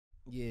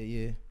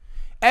Yeah.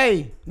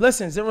 Hey,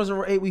 listen,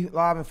 008, we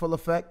live in full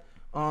effect.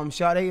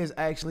 Sade is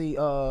actually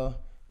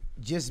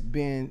just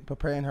been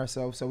preparing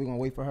herself, so we're gonna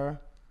wait for her.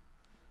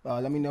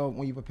 Let me know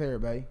when you prepare,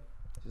 babe.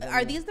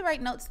 Are these the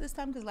right notes this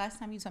time? Because last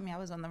time you told me I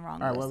was on the wrong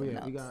list of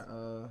notes. We got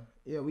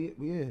we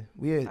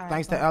All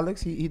thanks right, to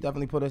Alex, he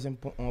definitely put us on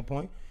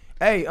point.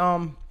 Hey,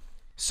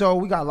 so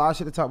we got a lot of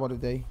shit to talk about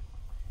today,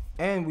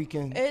 and we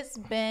can. It's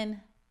been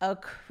a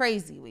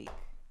crazy week.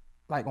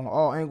 Like on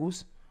all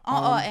angles.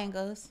 On all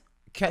angles.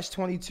 Catch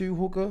 22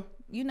 hookah.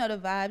 You know the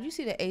vibe. You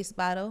see the ace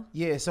bottle.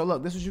 Yeah, so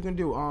look, this is what you can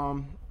do.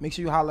 Make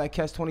sure you holler at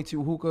Catch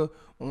 22 hookah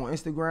on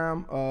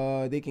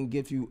Instagram. They can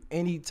give you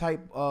any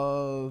type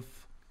of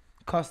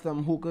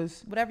custom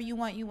hookahs. Whatever you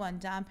want. You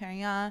want Dom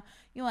Perignon.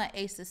 You want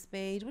Ace of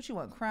Spades. What you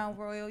want? Crown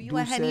Royal. You Douce.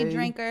 want Henny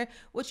Drinker.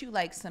 What you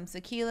like? Some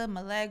tequila,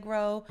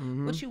 Milagro.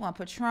 What you want?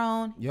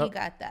 Patron. Yep. He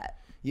got that.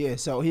 Yeah,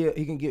 so here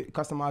he can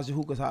customize your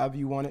hookahs however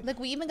you want it. Look,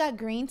 we even got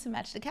green to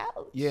match the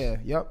couch. Yeah,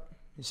 yep.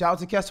 Shout out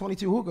to Catch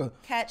 22 hookah.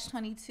 Catch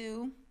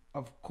 22.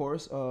 Of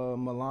course,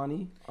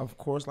 Milani. Of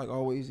course, like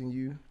always, and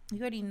you.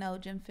 You already know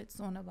Jim Fits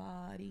on the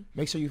body.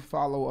 Make sure you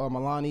follow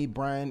Milani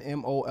Brand,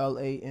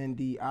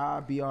 MOLANDI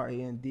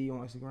BRAND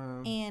on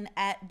Instagram. And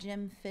at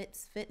Jim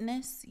Fits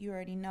Fitness, you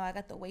already know I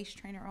got the waist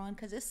trainer on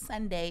because it's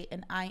Sunday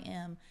and I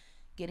am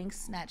getting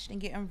snatched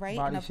and getting right.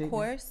 Body and of shaping?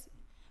 course,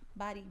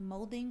 body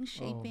molding,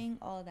 shaping,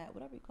 all of that,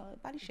 whatever you call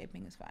it. Body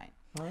shaping is fine.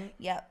 All right.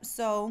 Yep.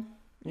 So,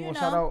 You you want know.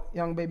 to shout out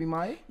young baby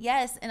Maya?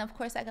 Yes, and of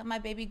course I got my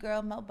baby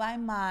girl Melt by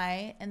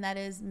Mai, and that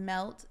is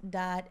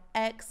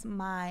melt.xmy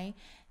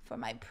for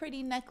my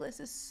pretty necklace.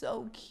 It's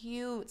so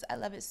cute. I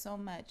love it so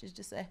much. It's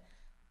just a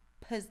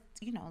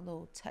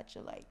little touch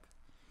of I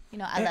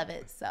love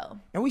it. So.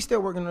 And we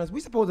still working on this.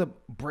 We supposed to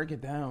break it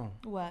down.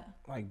 What?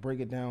 Like break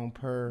it down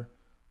per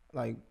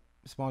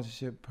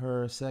sponsorship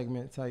per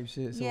segment type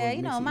shit. So Yeah,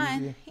 it makes it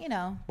mine.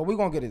 easier. But we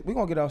gonna get it. We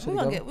gonna get our shit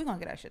together. We're gonna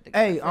get our shit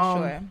together. Hey, for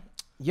sure.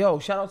 Yo,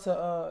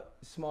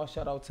 small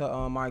shout out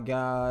to my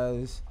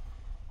guys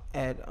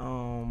at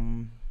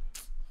 $1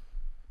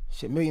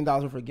 million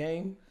worth of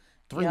game.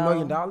 $3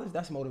 million.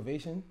 That's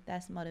motivation.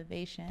 That's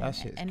motivation. That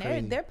shit's and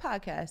crazy. their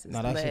podcast is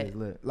Nah, that lit. shit is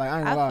lit. Like I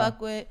ain't gonna lie.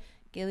 fuck with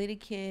Gilly the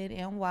Kid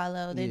and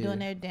Wallow. They're doing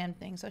their damn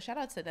thing. So shout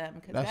out to them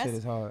because That shit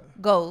is hard.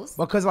 Goals.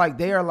 Because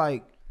they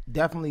are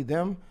definitely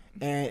them,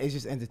 and it's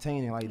just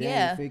entertaining. Like they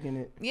ain't faking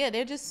it. Yeah,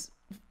 they just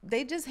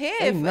here.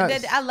 They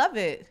nuts. I love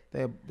it.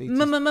 They I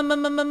love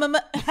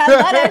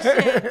that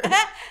shit.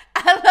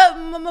 I love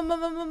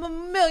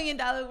 $1 million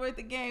worth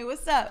of game.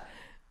 What's up?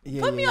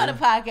 Put me on a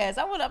podcast.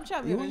 I'm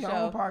trying to be on the your show.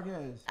 own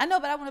podcast. I know,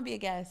 but I want to be a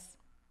guest.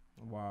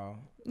 Wow.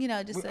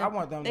 I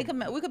want them. They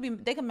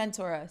can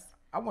mentor us.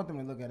 I want them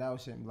to look at our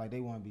shit and be like they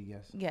want to be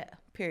guests. Yeah.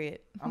 Period.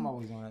 I'm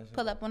always on that shit.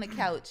 Pull up on the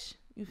couch.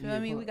 You feel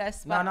me? We got a Nah,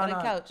 spot on the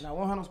couch. Nah, we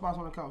don't have no spots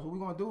on the couch. What we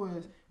gonna do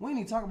is we ain't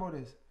even talk about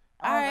this.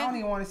 All right. I don't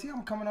even want to see.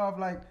 I'm coming off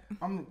like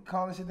I'm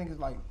calling shit. Think it's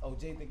like, oh,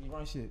 Jay think you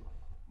run shit.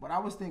 But I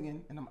was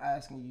thinking, and I'm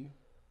asking you,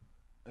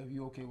 if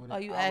you okay with it. Oh,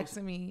 you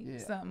asking me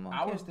something? Okay.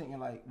 I was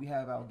thinking we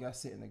have our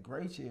guest sit in the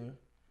gray chair.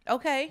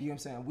 Okay. You know what I'm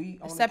saying? We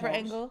on a separate the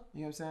couch, angle.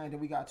 You know what I'm saying? Then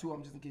we got two of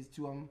them just in case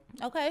two of them.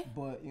 Okay.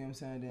 But you know what I'm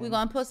saying? Then We're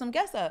gonna put some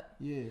guests up.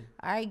 Yeah.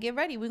 All right, get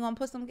ready. We're gonna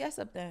put some guests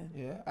up there.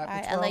 Yeah. All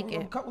right, I like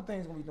it. A couple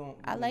things gonna be doing.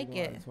 I like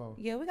it.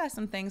 Yeah, we got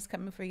some things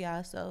coming for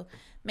y'all. So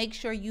make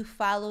sure you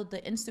follow the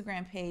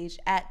Instagram page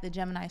at the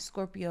Gemini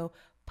Scorpio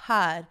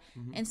Pod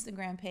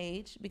Instagram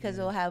page because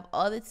it'll have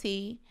all the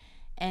tea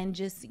and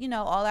just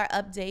all our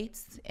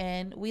updates,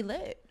 and we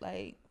lit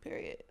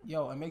period.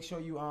 Yo, and make sure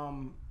you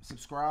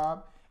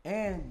subscribe,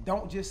 and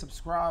don't just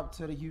subscribe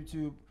to the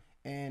YouTube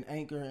and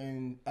Anchor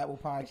and Apple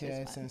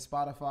Podcasts and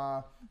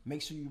Spotify.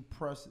 Make sure you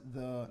press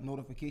the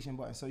notification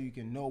button so you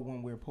can know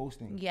when we're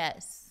posting.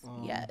 Yes.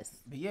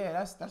 Yes. But yeah,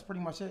 that's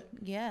pretty much it.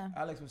 Yeah.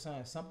 Alex was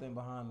saying something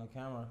behind the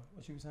camera.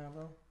 What you was saying,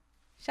 bro?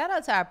 Shout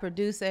out to our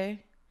producer.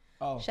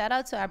 Oh. Shout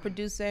out to our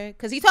producer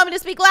because he told me to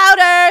speak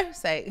louder.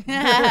 Say.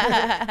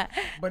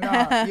 But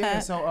yeah.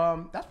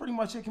 So that's pretty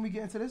much it. Can we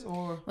get into this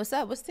or? What's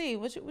up? What's tea?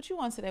 What you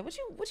want today? What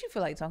you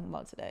feel like talking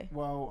about today?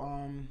 Well,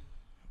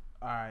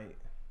 all right.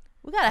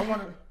 We got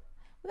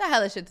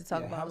hella shit to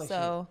talk about.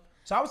 So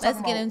I was let's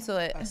talking get about into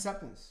it.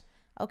 Acceptance.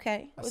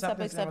 Okay. What's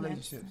up,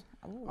 acceptance? In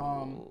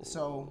relationships.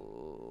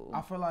 So I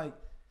feel like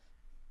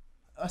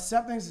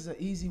acceptance is an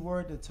easy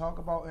word to talk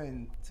about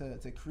and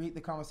to create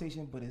the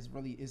conversation, but it's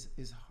really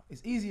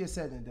it's easier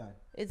said than done.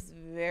 It's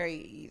very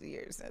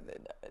easier said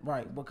than done.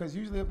 Right, because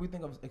usually if we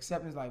think of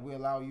acceptance, we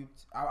allow you.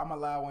 I'm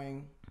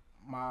allowing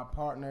my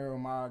partner or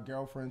my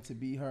girlfriend to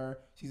be her.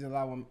 She's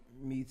allowing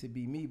me to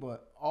be me.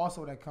 But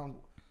also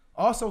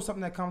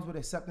something that comes with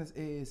acceptance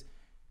is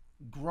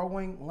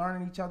growing,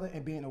 learning each other,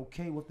 and being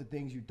okay with the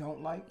things you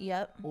don't like.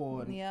 Yep.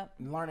 Or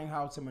learning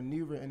how to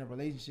maneuver in a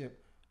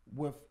relationship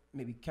with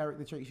maybe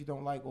character traits you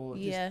don't like, or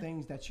just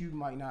things that you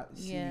might not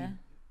see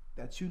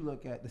that you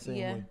look at the same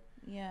way.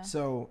 Yeah.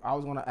 So I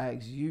was gonna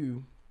ask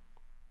you,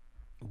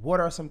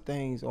 what are some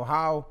things, or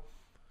how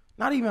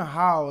do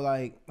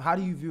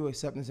you view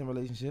acceptance in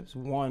relationships?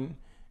 One,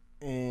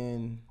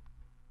 and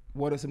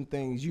what are some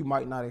things you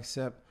might not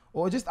accept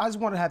or just I just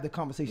want to have the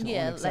conversation.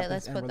 Yeah, on acceptance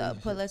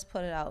let's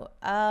put it out.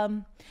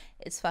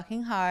 It's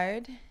fucking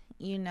hard.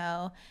 You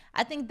know,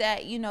 I think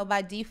that, you know,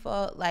 by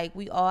default, like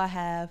we all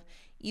have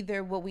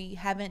either what we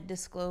haven't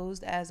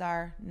disclosed as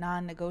our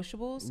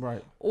non-negotiables,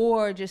 right,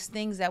 or just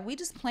things that we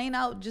just plain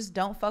out just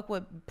don't fuck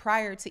with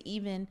prior to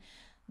even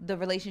the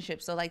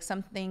relationship. So like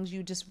some things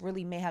you just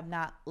really may have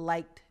not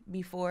liked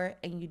before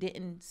and you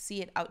didn't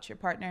see it out your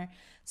partner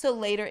so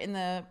later in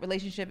the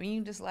relationship, and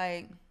you just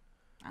like,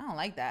 I don't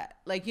like that,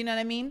 like, you know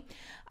what I mean?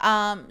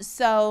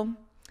 So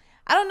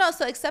I don't know.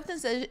 So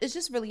acceptance is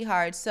just really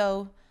hard.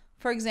 So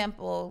for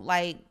example,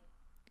 like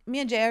me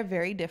and Jay are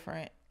very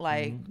different.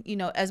 Like, you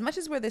know, as much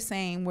as we're the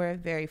same, we're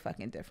very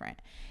fucking different.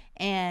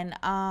 And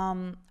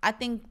I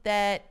think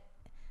that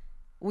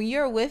when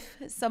you're with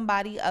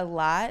somebody a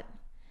lot,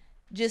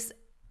 just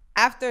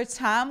after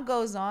time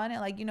goes on,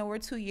 and like, you know, we're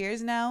 2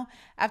 years now,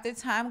 after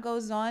time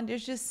goes on,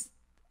 there's just,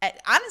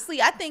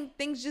 honestly, I think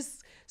things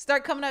just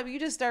start coming up. You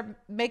just start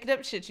making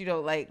up shit you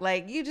don't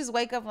like you just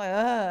wake up like,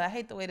 I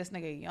hate the way this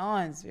nigga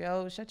yawns,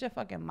 yo, shut your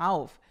fucking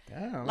mouth.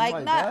 Damn, like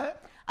not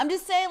that? I'm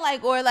just saying,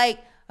 like, or like,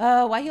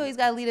 why he always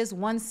gotta leave this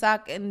one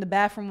sock in the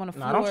bathroom on the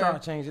floor? Don't try to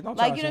change it. Don't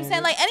like, try you to know what I'm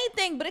saying? Like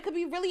anything, but it could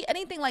be really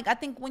anything. Like I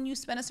think when you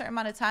spend a certain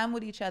amount of time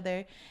with each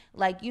other,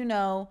 like, you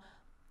know,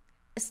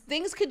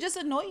 things could just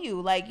annoy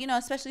you. Like, you know,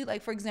 especially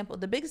like, for example,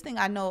 the biggest thing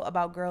I know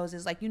about girls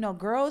is like, you know,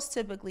 girls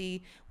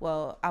typically,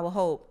 well, I would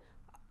hope,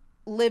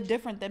 live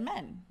different than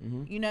men.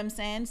 You know what I'm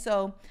saying?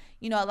 So,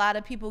 you know, a lot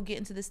of people get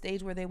into the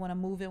stage where they want to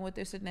move in with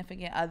their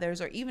significant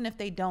others, or even if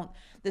they don't,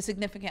 the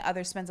significant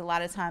other spends a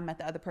lot of time at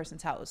the other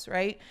person's house,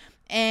 right?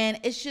 And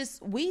it's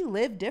just, we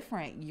live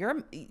different.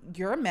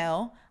 You're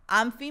male,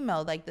 I'm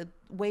female. Like the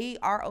way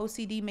our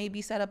OCD may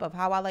be set up of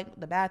how I like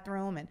the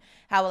bathroom and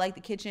how I like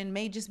the kitchen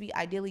may just be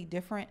ideally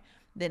different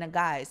than a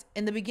guy's.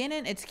 In the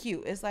beginning, it's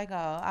cute. It's like,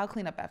 oh, I'll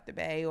clean up after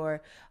Bay,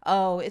 or,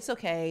 oh, it's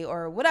okay,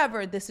 or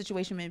whatever the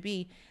situation may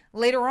be.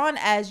 Later on,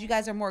 as you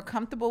guys are more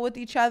comfortable with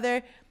each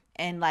other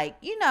and like,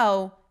 you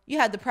know, you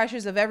have the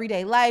pressures of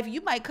everyday life, you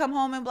might come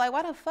home and be like,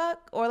 what the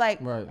fuck? Or like,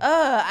 right,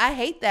 I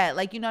hate that.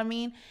 Like, you know what I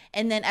mean?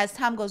 And then as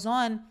time goes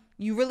on,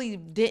 you really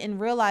didn't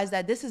realize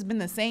that this has been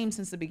the same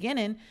since the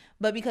beginning,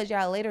 but because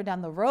y'all later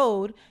down the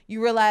road,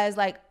 you realize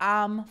like,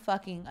 I'm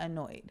fucking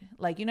annoyed.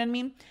 Like, you know what I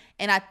mean?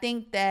 And I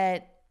think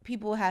that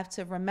people have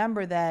to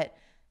remember that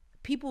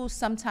people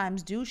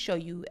sometimes do show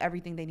you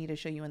everything they need to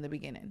show you in the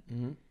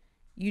beginning.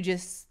 You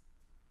just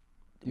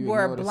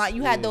were blind.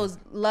 You had those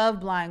love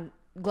blind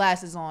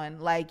glasses on,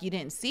 like you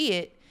didn't see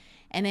it,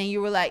 and then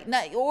you were like,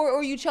 not,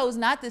 or you chose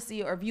not to see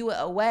it or view it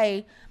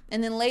away,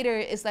 and then later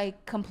it's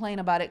like complain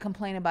about it.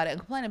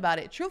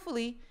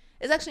 Truthfully,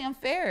 it's actually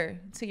unfair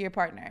to your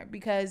partner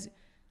because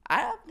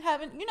I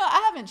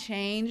haven't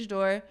changed,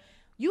 or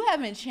you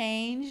haven't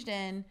changed,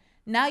 and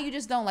now you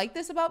just don't like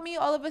this about me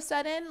all of a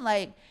sudden.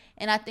 Like,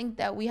 and I think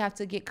that we have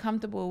to get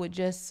comfortable with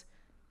just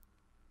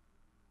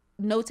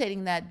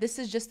notating that this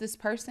is just this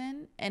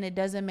person, and it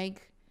doesn't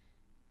make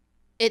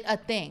it a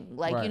thing.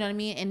 Like, right. You know what I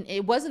mean? And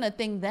it wasn't a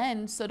thing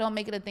then, so don't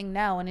make it a thing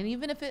now. And then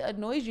even if it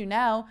annoys you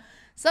now,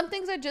 some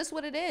things are just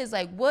what it is.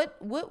 Like, what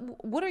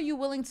are you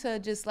willing to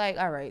just like,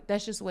 all right,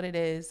 that's just what it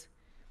is.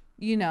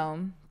 You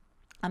know,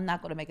 I'm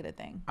not going to make it a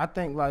thing. I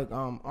think like,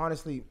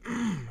 honestly,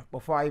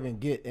 before I even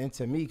get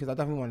into me, because I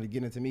definitely wanted to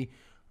get into me,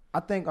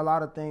 I think a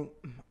lot of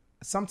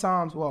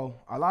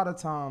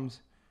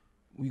times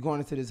we going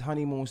into this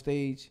honeymoon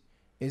stage,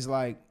 it's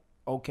like,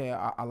 okay,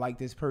 I like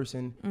this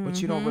person,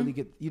 but you don't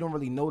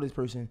really know this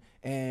person.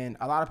 And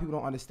a lot of people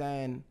don't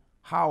understand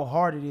how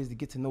hard it is to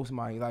get to know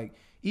somebody. Like,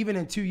 even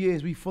in 2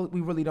 years, we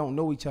really don't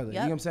know each other. Yep. You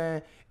know what I'm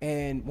saying?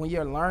 And when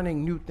you're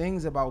learning new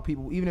things about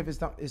people, even if it's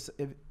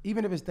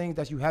things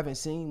that you haven't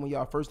seen when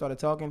y'all first started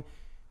talking,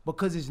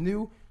 because it's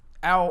new,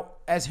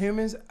 as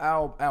humans,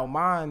 our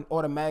mind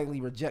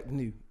automatically reject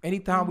new.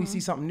 Anytime we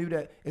see something new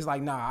that is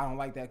like, nah, I don't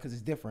like that because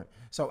it's different.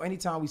 So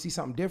anytime we see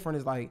something different,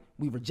 it's like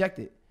we reject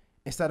it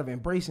instead of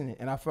embracing it.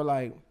 And I feel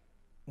like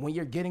when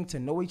you're getting to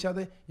know each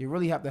other, you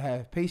really have to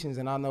have patience.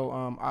 And I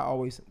know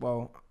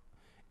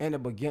in the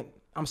beginning,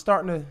 I'm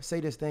starting to say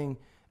this thing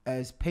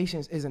as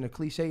patience isn't a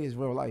cliche, it's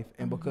real life.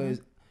 And because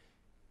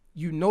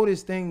you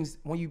notice things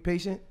when you're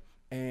patient,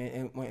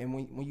 and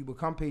when you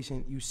become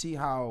patient, you see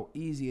how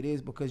easy it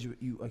is because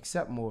you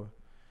accept more.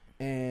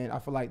 And I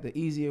feel like the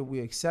easier we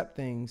accept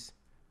things,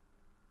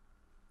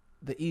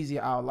 the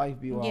easier our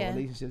life be or our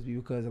relationships be,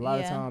 because a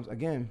lot of times,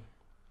 again,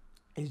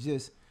 it's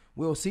just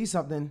we'll see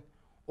something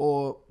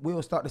or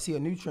we'll start to see a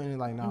new trend and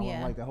like, nah, I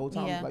don't like the whole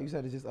time. Like you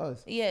said, it's just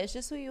us. Yeah, it's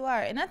just who you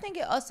are. And I think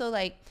it also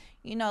like,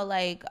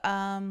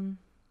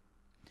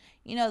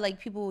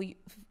 people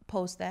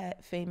post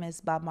that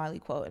famous Bob Marley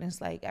quote, and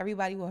it's like,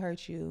 everybody will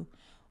hurt you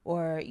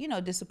or,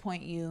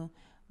 disappoint you,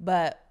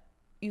 but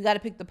you got to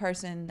pick the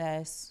person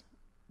that's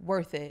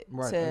worth it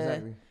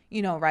to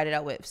ride it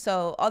out with.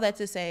 So all that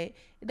to say,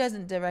 it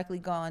doesn't directly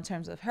go in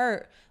terms of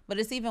hurt, but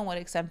it's even with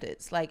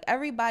acceptance. Like,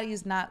 everybody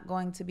is not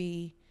going to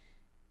be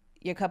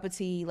your cup of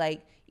tea.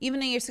 Like,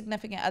 even in your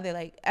significant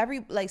other,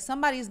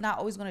 somebody's not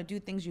always going to do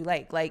things you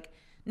like. Like,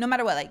 no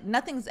matter what, like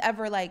nothing's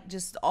ever like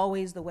just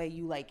always the way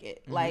you like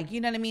it. Like,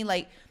 you know what I mean?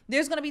 Like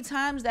there's going to be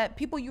times that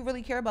people you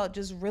really care about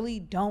just really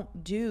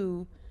don't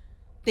do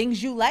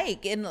things you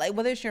like. And like,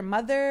 whether it's your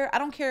mother, I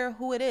don't care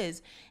who it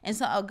is. And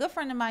so a good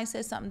friend of mine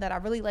said something that I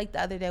really liked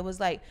the other day, was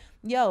like,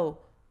 yo,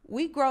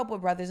 we grow up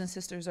with brothers and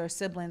sisters or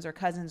siblings or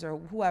cousins or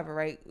whoever,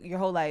 right? Your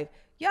whole life.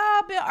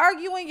 Y'all been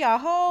arguing your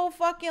whole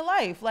fucking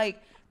life.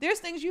 Like, there's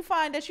things you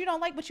find that you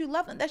don't like, but you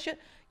love them. That shit,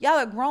 y'all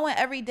are growing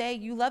every day.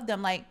 You love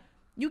them. Like,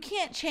 you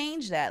can't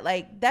change that.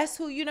 Like, that's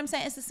who, you know what I'm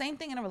saying? It's the same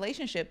thing in a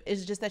relationship.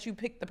 It's just that you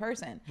pick the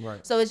person.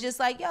 Right. So it's just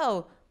like,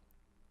 yo,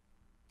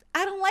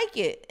 I don't like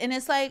it. And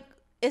it's like,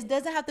 it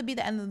doesn't have to be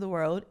the end of the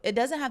world. It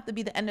doesn't have to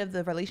be the end of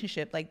the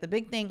relationship. Like, the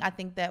big thing I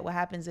think that what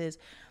happens is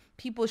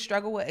people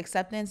struggle with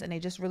acceptance and they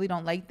just really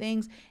don't like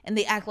things, and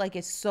they act like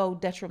it's so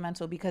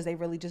detrimental because they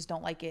really just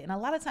don't like it. And a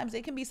lot of times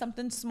it can be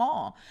something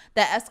small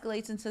that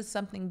escalates into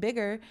something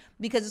bigger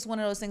because it's one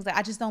of those things like,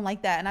 I just don't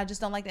like that, and I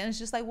just don't like that. And it's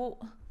just like, well,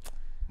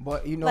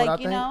 but you know like, what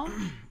I you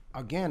think? know?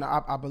 Again,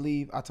 I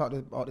believe, I talked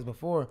about this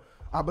before,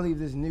 I believe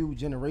this new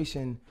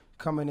generation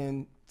coming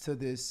into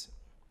this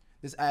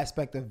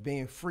aspect of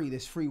being free,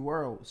 this free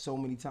world, so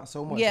many times,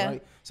 so much,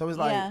 right? So it's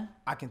like,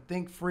 I can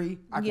think free,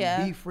 I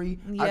can be free,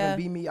 I can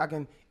be me, I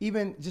can,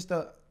 even just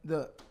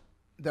the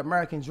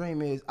American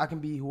dream is I can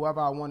be whoever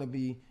I want to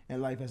be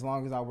in life as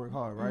long as I work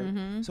hard,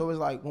 right? So it's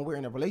like, when we're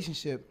in a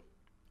relationship,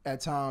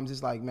 at times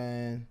it's like,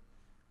 man,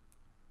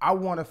 I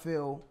want to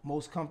feel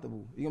most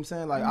comfortable. You know what I'm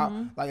saying?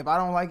 Like, if I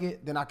don't like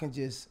it, then I can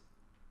just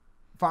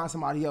find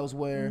somebody else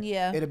where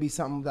it'll be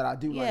something that I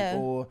do like,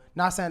 or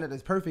not saying that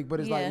it's perfect, but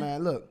it's like,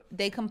 man, look,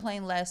 they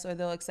complain less or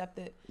they'll accept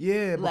it.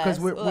 Yeah, because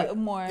we're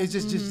more. It's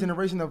just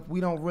generation of, we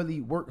don't really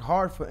work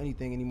hard for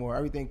anything anymore.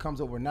 Everything comes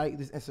overnight.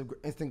 This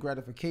instant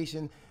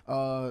gratification,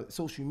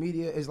 social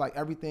media is like,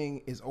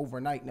 everything is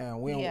overnight now.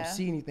 We don't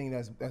see anything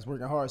that's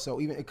working hard.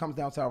 So even it comes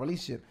down to our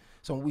relationship.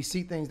 So when we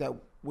see things that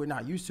we're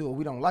not used to or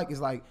we don't like, it's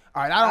like,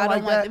 all right, I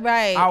don't like that.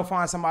 Right. I'll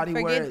find somebody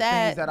where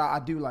things that I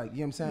do like. You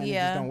know what I'm saying? It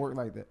just don't work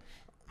like that.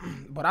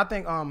 But I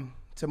think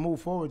to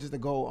move forward, just to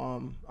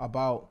go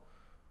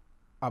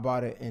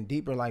about it and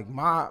deeper, like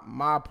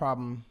my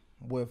problem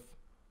with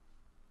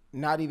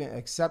not even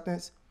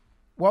acceptance,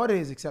 well, it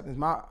is acceptance.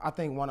 I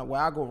think where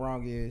I go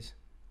wrong is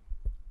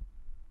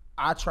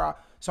so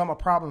I'm a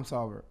problem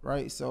solver,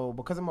 right? So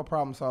because I'm a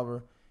problem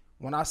solver,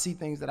 when I see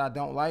things that I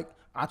don't like,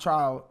 I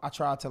try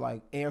to,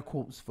 like, air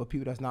quotes for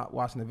people that's not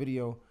watching the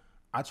video,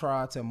 I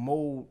try to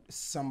mold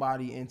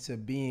somebody into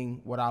being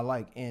what I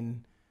like.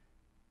 And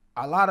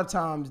a lot of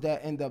times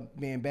that end up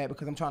being bad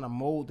because I'm trying to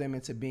mold them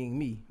into being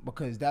me,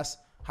 because that's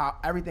how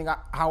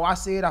how I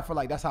see it. I feel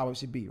like that's how it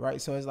should be,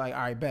 right? So it's like, all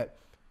right, bet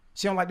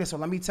she don't like this, so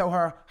let me tell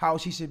her how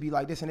she should be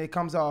like this, and it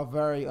comes off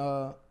very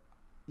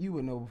you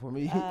would know before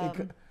me,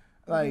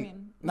 like,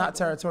 not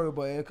territorial,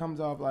 but it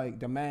comes off like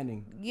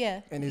demanding.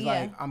 Yeah, and it's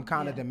like, I'm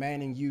kind of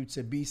demanding you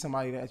to be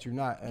somebody that you're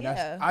not, and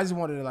that's, I just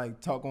wanted to,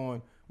 like, talk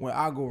on where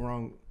I go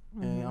wrong,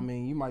 and I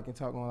mean, you might can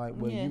talk on, like,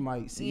 where you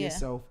might see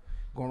yourself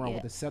going around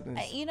with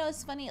acceptance. You know,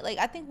 it's funny. Like,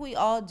 I think we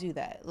all do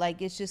that.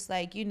 Like, it's just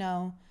like, you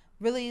know,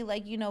 really,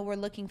 like, you know, we're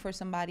looking for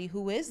somebody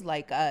who is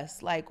like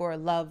us, like, or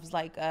loves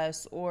like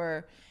us,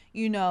 or,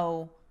 you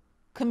know,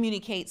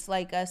 communicates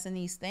like us in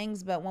these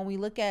things. But when we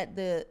look at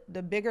the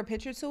bigger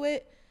picture to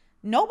it,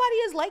 nobody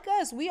is like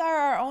us. We are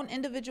our own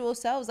individual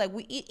selves. Like,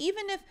 we,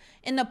 even if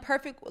in the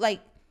perfect,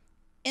 like,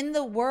 in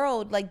the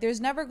world, like, there's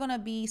never going to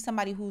be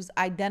somebody who's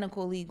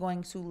identically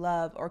going to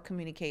love or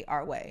communicate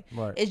our way.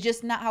 Right. It's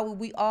just not how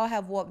we all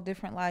have walked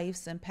different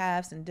lives and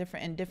paths and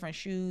different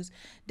shoes,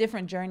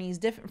 different journeys,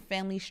 different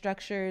family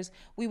structures.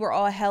 We were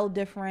all held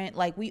different.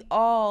 Like, we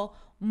all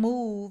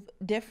move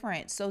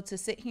different. So to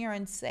sit here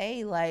and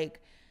say,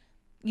 like,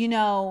 you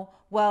know,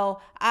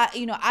 well, I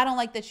don't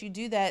like that you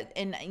do that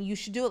and you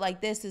should do it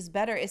like this is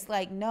better. It's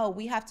like, no,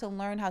 we have to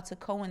learn how to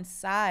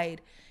coincide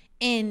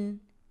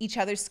in each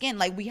other's skin.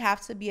 Like, we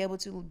have to be able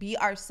to be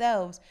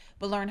ourselves,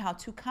 but learn how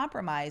to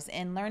compromise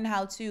and learn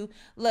how to,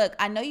 look,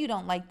 I know you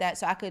don't like that,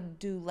 so I could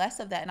do less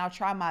of that, and I'll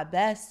try my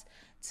best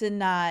to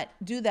not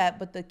do that.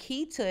 But the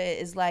key to it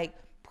is, like,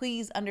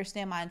 please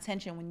understand my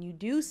intention. When you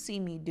do see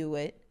me do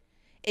it,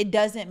 it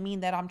doesn't mean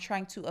that I'm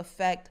trying to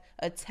affect,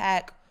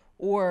 attack,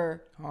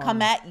 or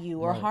come at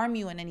you or harm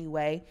you in any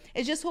way.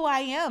 It's just who I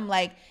am,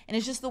 like, and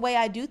it's just the way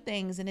I do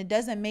things, and it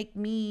doesn't make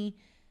me,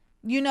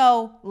 you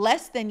know,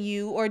 less than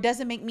you, or it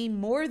doesn't make me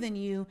more than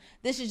you.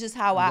 This is just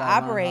how I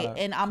operate,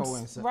 and I'm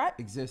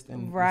exist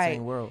in the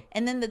same world.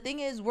 And then the thing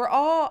is, we're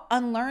all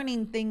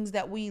unlearning things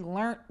that we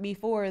learned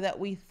before that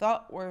we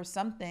thought were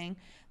something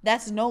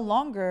that's no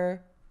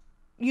longer,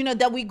 you know,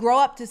 that we grow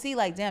up to see,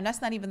 like, damn,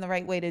 that's not even the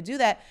right way to do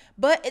that.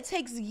 But it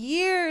takes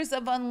years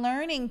of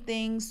unlearning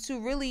things to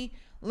really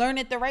learn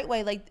it the right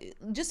way. Like,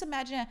 just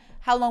imagine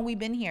how long we've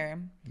been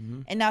here,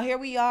 and now here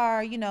we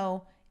are, you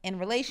know, in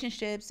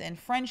relationships and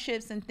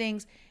friendships and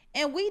things,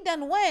 and we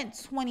done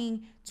went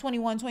 20,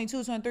 21,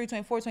 22, 23,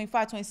 24,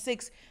 25,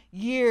 26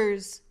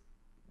 years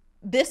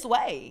this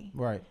way.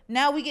 Right.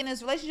 Now we get in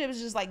this relationship,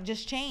 it's just like,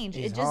 just change.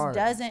 It just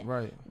doesn't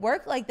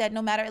work like that,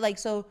 no matter, like,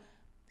 so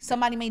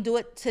Somebody may do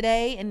it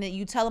today, and then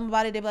you tell them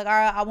about it. They be like, all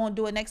right, I won't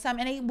do it next time,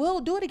 and they will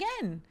do it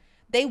again.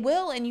 They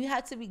will, and you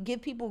have to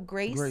give people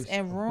grace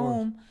and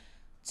room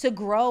to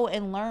grow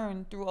and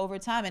learn through over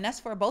time, and that's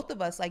for both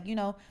of us. Like, you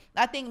know,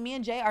 I think me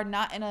and Jay are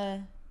not in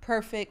a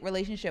perfect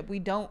relationship. We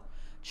don't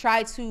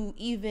try to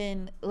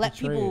even let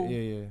people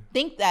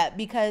think that,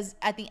 because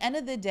at the end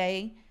of the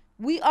day,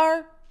 we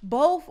are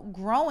both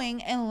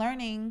growing and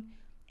learning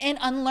and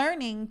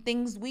unlearning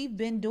things we've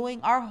been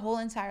doing our whole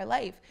entire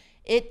life.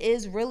 It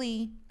is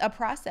really a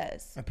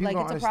process. And people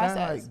don't understand,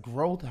 like,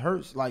 growth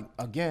hurts. Like,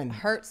 again,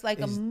 hurts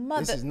like a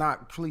mother. This is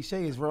not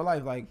cliche. It's real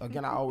life. Like,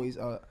 again, I always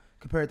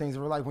compare things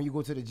in real life. When you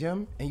go to the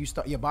gym and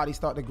your body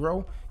start to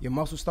grow, your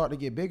muscles start to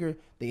get bigger,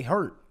 they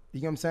hurt. You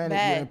know what I'm saying?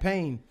 You're in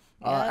pain.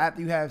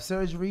 After you have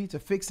surgery to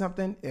fix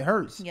something, it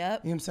hurts. You know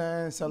what I'm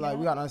saying? So, like,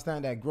 we got to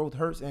understand that growth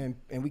hurts, and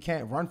we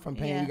can't run from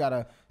pain. We got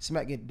to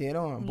smack it dead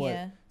on.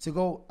 But to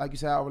go, like you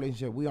said, our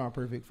relationship, we aren't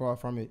perfect, far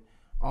from it.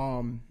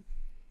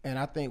 And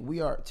I think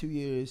we are 2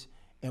 years,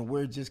 and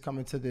we're just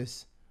coming to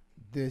this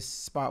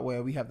spot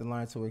where we have to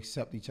learn to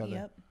accept each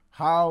other.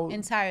 How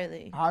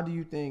do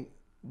you think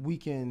we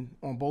can,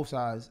 on both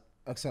sides,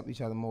 accept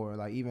each other more?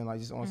 Like, even like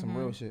just on some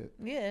real shit.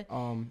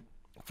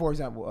 For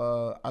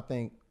example, I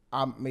think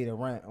I made a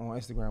rant on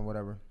Instagram,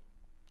 whatever,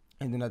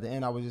 and then at the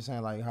end I was just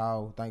saying, like,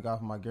 how thank God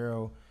for my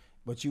girl,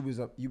 but you was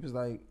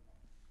like,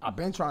 I've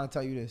been trying to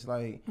tell you this,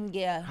 like,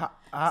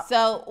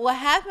 so what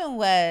happened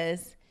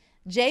was,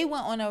 Jay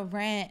went on a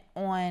rant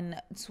on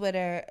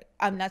Twitter,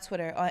 on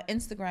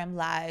Instagram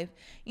Live,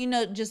 you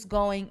know, just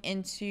going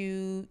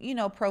into, you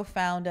know,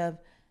 profound of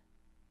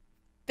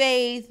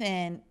faith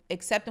and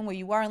accepting where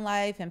you are in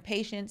life and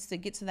patience to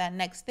get to that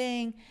next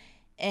thing.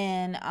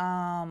 And,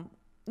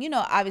 you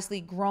know,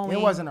 obviously growing.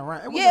 It wasn't a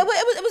rant.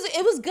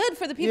 It was good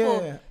for the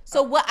people. Yeah.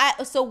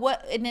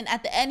 And then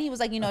at the end he was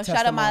like, you know,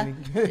 shout out my,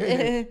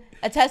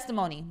 a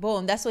testimony.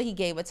 Boom. That's what he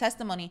gave, a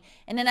testimony.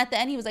 And then at the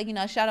end he was like, you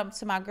know, shout out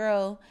to my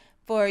girl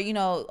for, you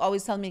know,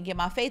 always telling me to get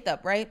my faith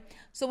up, right?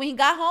 So when he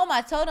got home,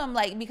 I told him,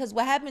 like, because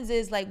what happens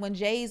is, like, when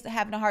Jay's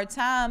having a hard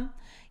time,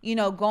 you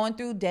know, going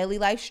through daily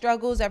life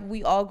struggles,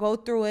 we all go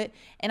through it,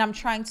 and I'm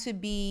trying to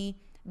be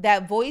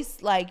that voice,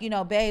 like, you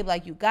know, babe,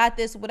 like, you got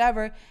this,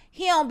 whatever.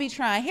 He don't be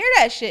trying to hear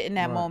that shit in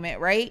that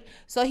moment, right?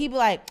 So he be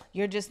like,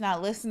 you're just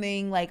not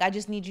listening. Like, I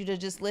just need you to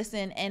just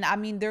listen. And I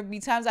mean, there'd be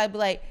times I'd be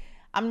like,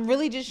 I'm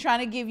really just trying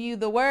to give you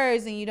the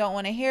words and you don't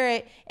want to hear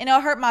it, and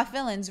it'll hurt my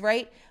feelings,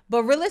 right?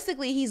 But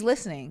realistically, he's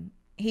listening.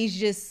 He's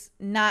just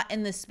not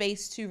in the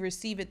space to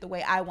receive it the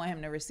way I want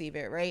him to receive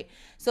it, right?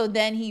 So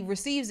then he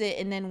receives it,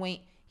 and then when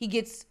he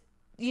gets,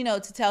 you know,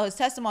 to tell his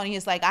testimony,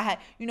 it's like, I had,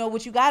 you know,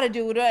 what you got to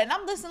do with it. And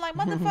I'm listening like,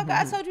 motherfucker,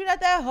 I told you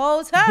that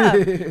whole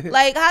time.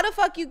 Like, how the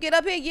fuck you get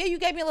up here? Yeah, you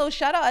gave me a little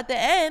shout out at the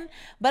end,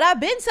 but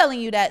I've been telling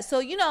you that. So,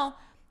 you know,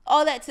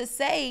 all that to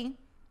say,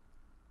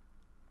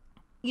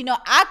 you know,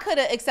 I could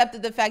have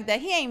accepted the fact that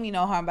he ain't mean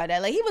no harm by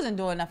that. Like, he wasn't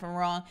doing nothing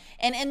wrong.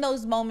 And in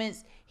those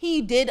moments,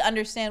 he did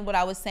understand what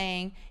I was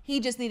saying. He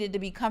just needed to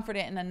be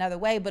comforted in another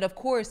way. But of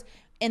course,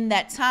 in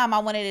that time, I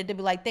wanted it to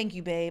be like, thank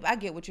you, babe. I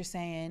get what you're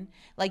saying.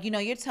 Like, you know,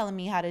 you're telling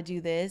me how to do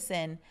this,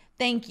 and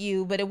thank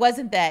you. But it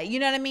wasn't that. You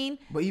know what I mean?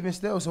 But even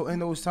still, so in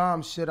those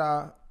times,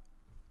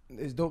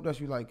 it's dope that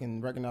you, like,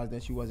 can recognize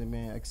that you wasn't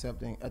being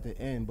accepting at the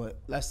end. But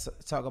let's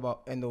talk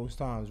about in those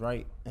times,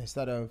 right?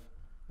 Instead of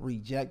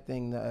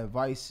rejecting the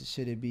advice,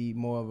 should it be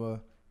more of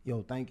a,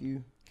 yo, thank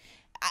you?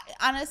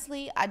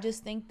 Honestly, I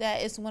just think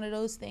that it's one of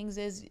those things,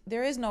 is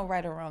there is no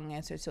right or wrong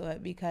answer to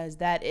it, because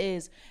that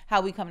is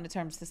how we come to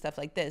terms to stuff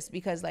like this.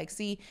 Because, like,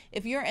 see,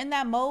 if you're in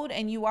that mode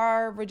and you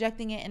are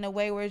rejecting it in a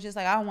way where it's just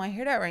like, I don't want to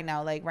hear that right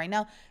now. Like, right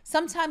now,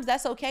 sometimes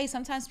that's okay.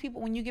 Sometimes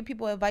people, when you give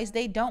people advice,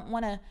 they don't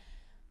want to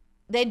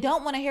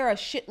hear a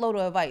shitload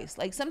of advice.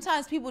 Like,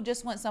 sometimes people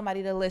just want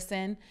somebody to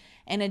listen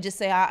and to just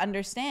say, I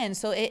understand.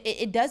 So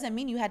it doesn't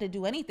mean you had to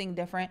do anything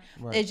different.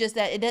 Right. It's just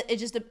that it's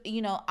just,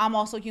 you know, I'm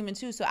also human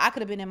too. So I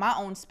could have been in my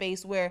own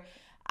space where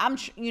I'm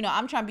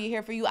trying to be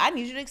here for you. I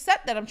need you to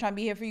accept that I'm trying to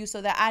be here for you,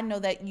 so that I know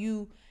that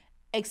you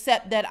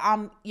accept that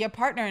I'm your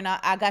partner and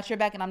I got your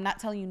back and I'm not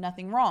telling you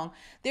nothing wrong.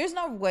 There's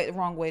no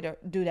wrong way to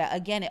do that.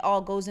 Again, it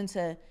all goes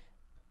into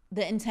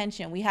the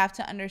intention. We have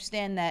to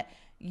understand that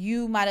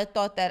you might have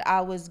thought that I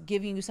was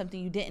giving you something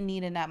you didn't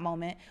need in that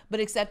moment, but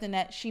accepting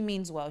that she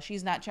means well.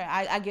 She's not trying.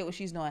 I get what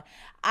she's doing.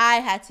 I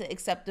had to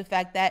accept the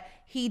fact that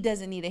he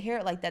doesn't need to hear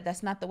it like that.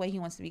 That's not the way he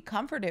wants to be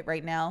comforted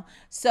right now.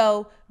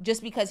 So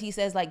just because he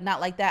says, like,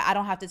 not like that, I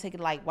don't have to take it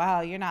like,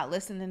 wow, you're not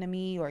listening to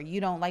me, or you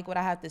don't like what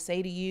I have to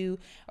say to you,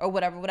 or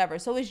whatever.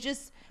 So it's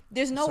just,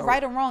 there's no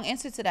right or wrong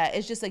answer to that.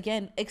 It's just,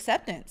 again,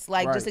 acceptance.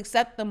 Like, just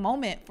accept the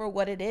moment for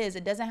what it is.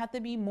 It doesn't have to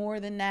be more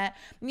than that.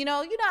 You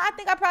know, I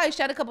think I probably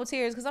shed a couple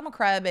tears because I'm a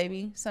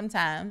crybaby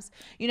sometimes.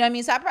 You know what I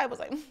mean? So I probably was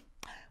like,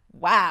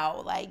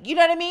 wow, like, you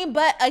know what I mean?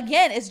 But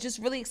again, it's just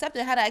really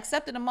accepted. Had I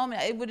accepted a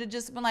moment, it would have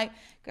just been like,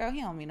 girl,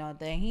 he don't mean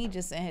nothing. He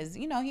just in his,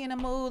 he in a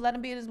mood. Let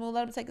him be in his mood.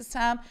 Let him take his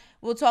time.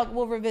 We'll talk.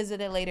 We'll revisit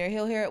it later.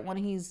 He'll hear it when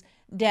he's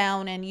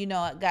down and,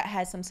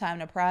 had some time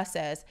to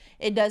process.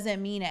 It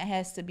doesn't mean it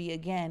has to be,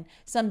 again,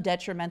 some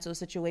detrimental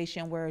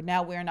situation where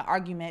now we're in an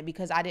argument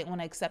because I didn't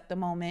want to accept the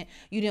moment.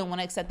 You didn't want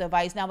to accept the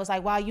advice. Now it's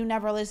like, wow, you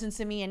never listened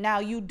to me and now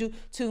you do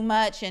too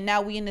much. And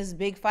now we in this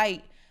big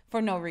fight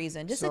for no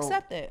reason. Just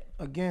accept it.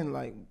 Again,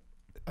 like,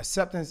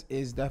 acceptance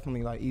is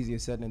definitely like easier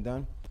said than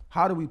done.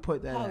 How do we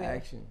put that in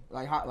action?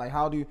 Like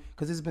how do you,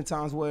 because there's been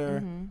times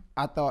where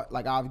I thought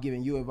like I've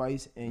given you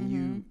advice and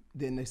you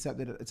didn't accept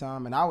it at the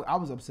time, and I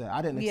was upset.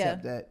 I didn't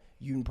accept that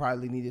you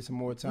probably needed some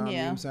more time. You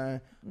know what I'm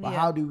saying? But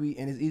how do we,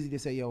 and it's easy to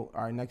say, yo,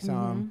 all right, next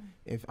time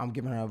if I'm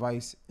giving her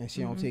advice and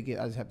she don't take it,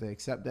 I just have to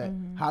accept that.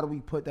 How do we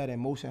put that in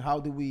motion? How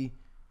do we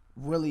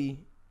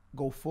really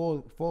go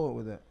forward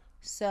with it?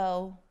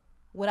 So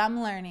what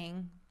I'm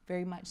learning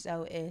very much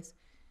so is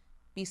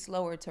be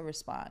slower to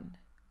respond.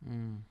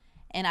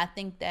 And I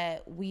think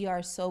that we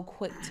are so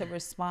quick to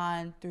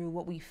respond through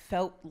what we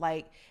felt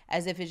like,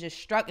 as if it's just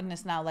struck and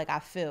it's not like I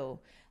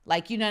feel.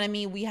 Like, you know what I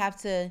mean? We have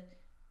to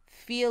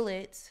feel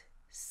it,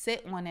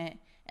 sit on it,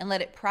 and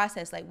let it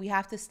process. Like, we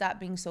have to stop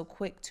being so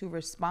quick to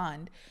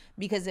respond.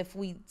 Because if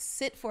we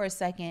sit for a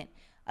second,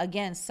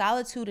 again,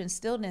 solitude and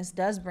stillness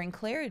does bring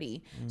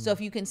clarity. So if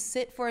you can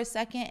sit for a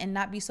second and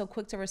not be so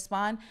quick to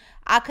respond,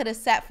 I could have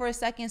sat for a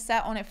second,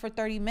 sat on it for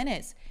 30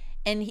 minutes.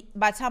 And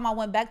by the time I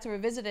went back to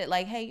revisit it,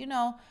 like, hey,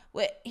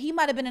 he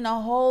might have been in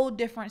a whole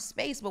different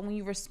space. But when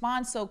you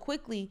respond so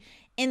quickly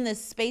in the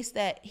space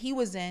that he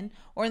was in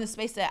or in the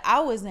space that I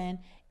was in,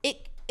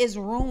 it is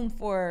room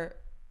for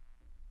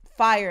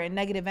fire and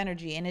negative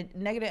energy. And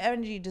negative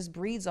energy just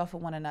breeds off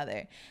of one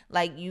another.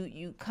 Like,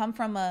 you come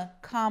from a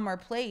calmer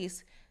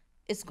place,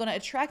 it's going to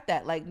attract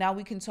that. Like, now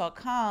we can talk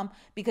calm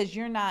because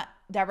you're not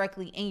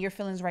directly in your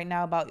feelings right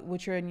now about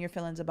what you're in your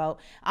feelings about.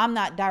 I'm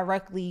not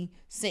directly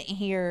sitting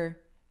here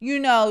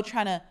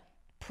trying to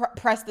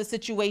press the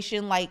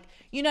situation. Like,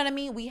 you know what I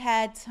mean? We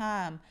had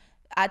time.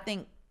 I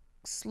think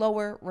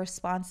slower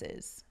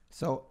responses.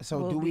 So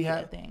do we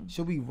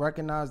should we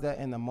recognize that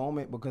in the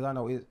moment? Because I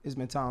know it's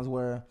been times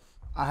where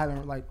I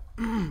haven't like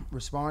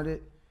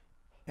responded,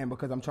 and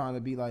because I'm trying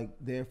to be like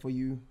there for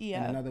you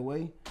in another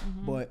way,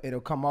 but it'll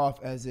come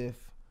off as if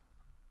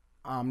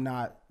I'm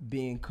not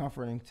being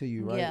comforting to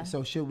you, right? Yeah.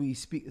 So should we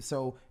speak?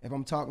 So if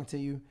I'm talking to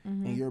you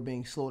and you're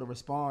being slow to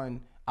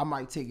respond, I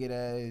might take it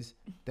as,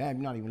 damn,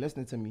 you're not even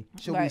listening to me.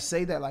 Should we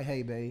say that like,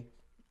 hey, babe?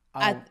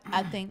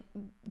 I think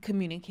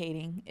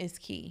communicating is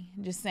key.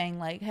 Just saying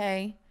like,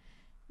 hey,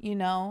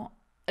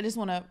 I just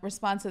want to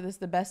respond to this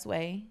the best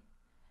way.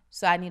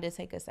 So I need to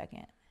take a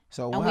second.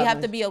 And we have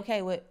to be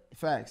okay with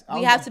facts.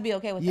 We have to be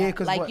okay with that.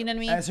 Because like, you know what I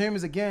mean? As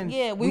humans, again.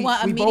 Yeah, we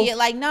want immediate, both,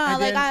 like, nah,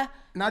 like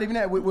not even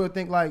that. We'll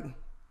think like,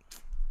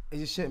 it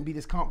just shouldn't be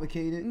this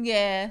complicated.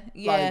 Yeah.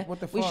 Like,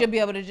 what the fuck? We should be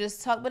able to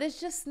just talk, but it's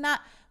just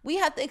not. We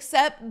have to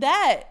accept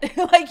that.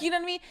 Like, you know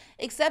what I mean?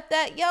 Accept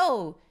that,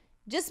 yo,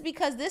 just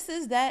because this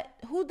is that,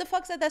 who the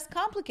fuck said that's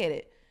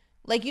complicated?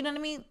 Like, you know what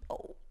I mean?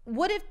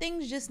 What if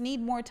things just need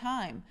more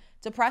time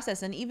to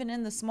process? And even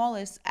in the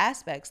smallest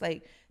aspects,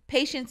 like,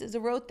 patience is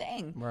a real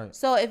thing. Right.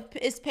 So if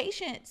it's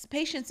patience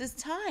is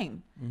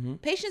time.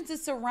 Patience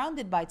is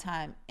surrounded by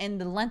time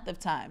and the length of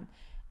time.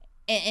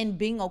 And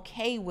being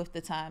okay with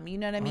the time, you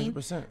know what I mean?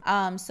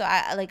 100%. So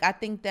I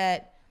think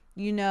that,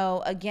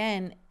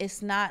 again,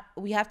 it's not,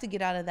 we have to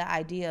get out of the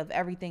idea of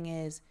everything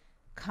is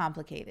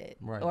complicated,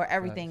 right, or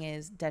everything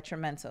is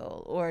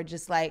detrimental, or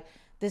just like,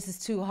 this is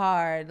too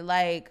hard.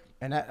 Like,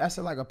 and that's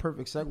like a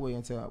perfect segue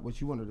into what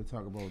you wanted to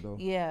talk about, though.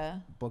 Yeah.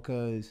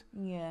 Because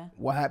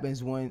what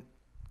happens when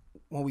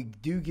we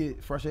do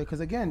get frustrated?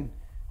 Because again,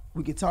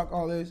 we can talk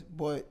all this,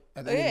 but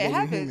at the end of the day, it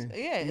happens. Human,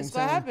 yeah, it's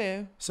gonna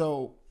happen.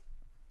 So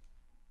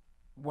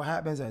what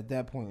happens at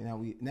that point?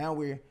 Now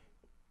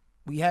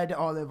we had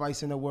all the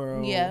advice in the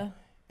world,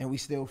 and we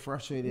still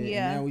frustrated,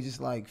 and now we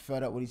just like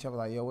fed up with each other,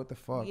 like, yo, what the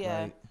fuck,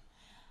 like.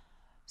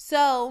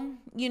 So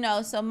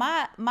so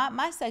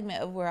my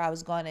segment of where I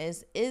was going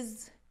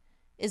is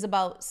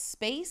about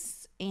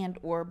space and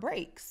or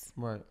breaks,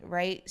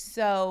 right?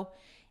 So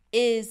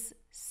is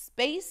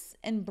space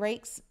and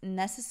breaks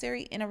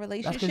necessary in a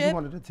relationship? That's because you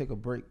wanted to take a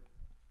break.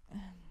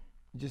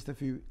 Just a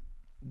few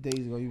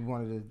days ago, you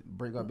wanted to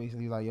break up,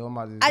 basically, like, yo,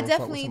 I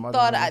definitely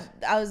thought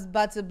I was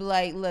about to be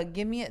like, look,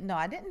 give me no,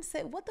 I didn't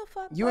say, what the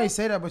fuck, you bro? Ain't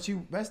say that, but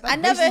that's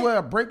basically what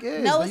a break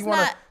is. No, like, it's you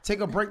want to not.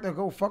 take a break to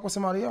go fuck with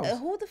somebody else.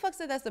 Who the fuck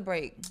said that's a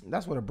break?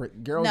 That's what a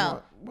break, girls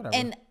want, whatever.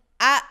 And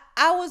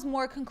I was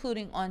more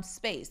concluding on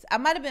space. I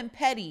might have been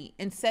petty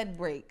and said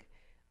break,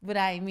 but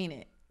I didn't mean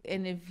it.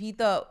 And if he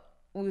thought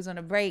we was on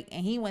a break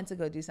and he went to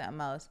go do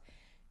something else,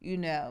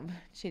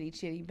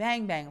 chitty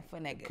bang bang for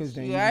niggas. Because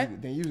then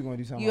you was going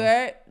to do something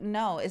else.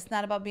 No, it's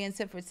not about being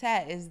tit for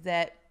tat. It's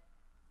that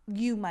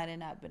you might have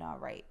not been all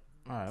right.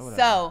 All right, whatever.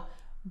 So,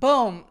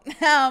 boom.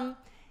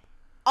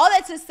 All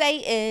that to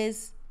say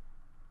is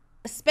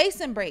space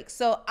and breaks.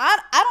 So I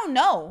don't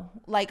know,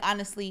 like,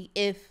 honestly,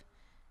 if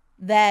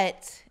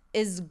that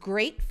is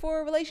great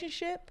for a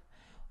relationship,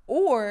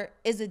 or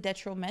is it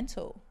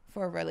detrimental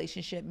for a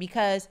relationship?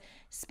 Because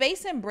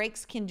space and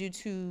breaks can do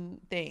two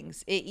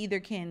things. It either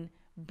can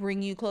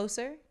bring you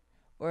closer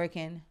or it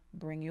can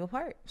bring you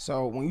apart.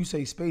 So when you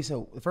say space,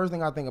 so the first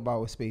thing I think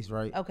about is space,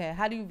 right? Okay,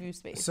 how do you view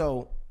space?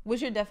 So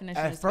what's your definition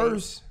of at space?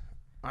 first,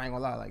 I ain't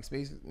gonna lie, like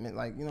space meant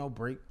like, you know,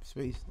 break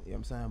space, you know what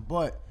I'm saying?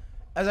 But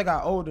as I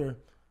got older,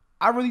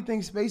 I really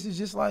think space is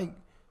just like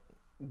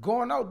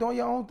going out doing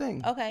your own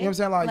thing. Okay. You know what I'm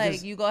saying? Like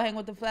just, you go hang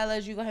with the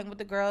fellas, you go hang with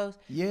the girls.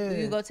 Yeah.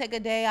 You go take a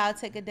day, I'll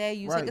take a day.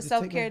 You Right, take a just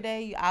self-care take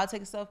day, I'll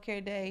take a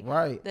self-care day.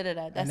 Right. Da, da,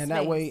 da. That's and then space.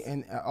 that way,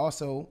 and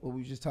also what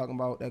we were just talking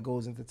about, that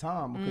goes into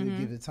time because it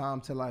gives it time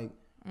to like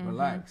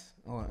relax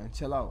and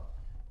chill out.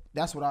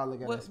 That's what I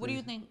look at. What do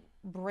you think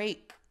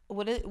break?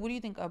 What do you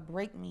think a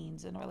break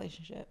means in a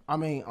relationship? I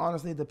mean,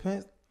 honestly, it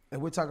depends. If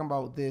we're talking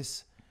about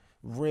this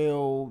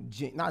real,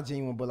 not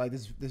genuine, but like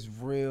this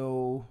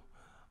real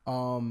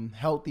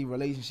healthy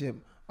relationship,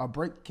 a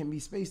break can be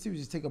space too.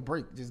 Just take a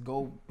break. Just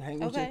go hang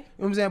with you. You know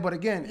what I'm saying? But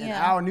again, in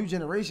our new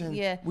generation,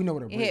 we know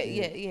what a break is.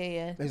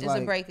 Yeah. It's Just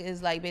like a break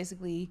is like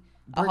basically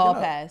a breaking hall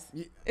up. pass.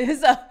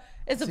 Yeah.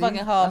 It's a fucking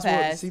hall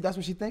pass. That's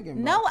what she's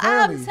thinking. No,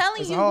 Clearly, I'm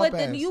telling it's a you hall what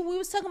pass. we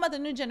was talking about the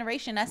new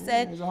generation. I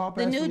said it's a hall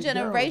the pass new for these girls,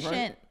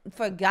 generation right?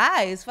 for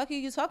guys. Fuck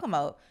you talking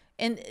about?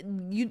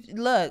 And you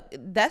look,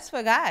 that's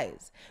for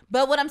guys.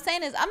 But what I'm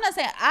saying is, I'm not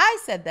saying I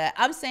said that.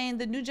 I'm saying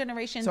the new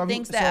generation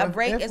thinks that a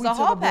break is a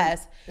hall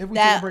pass. If we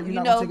take a break, you're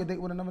not gonna take a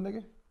date with another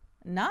nigga?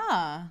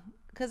 Nah,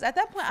 because at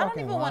that point, I don't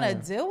even want to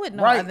deal with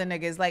no Right. other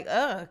niggas. Like,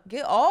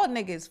 get all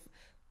niggas.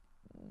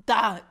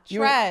 Trash.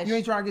 You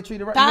ain't trying to get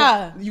treated right.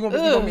 Die. You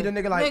gonna meet a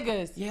nigga like,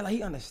 niggas. yeah, like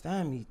he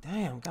understand me.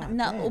 Damn, God.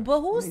 No, damn. but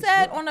who Let me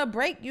said slow. on a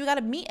break you got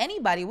to meet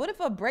anybody? What if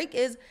a break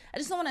is I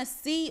just don't want to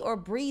see or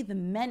breathe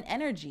men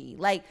energy?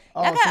 Like,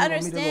 Oh, y'all so gotta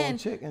you gonna meet a little understand,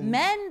 chick and-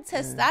 men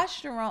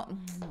testosterone.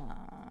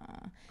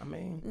 I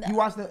mean, you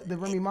watched the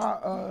Remy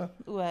Ma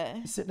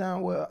What? sit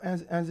down with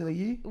Angela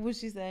Yee? What'd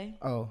she say?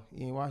 Oh,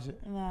 you ain't watch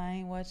it? No, I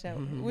ain't watch that.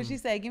 What'd she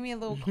say? Give me a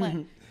little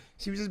clip.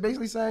 She was just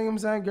basically saying, I'm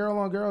saying, girl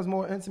on girl is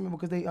more intimate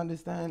because they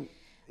understand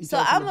each So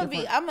other. I'm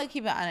gonna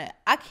keep it honest.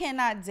 I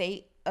cannot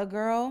date a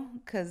girl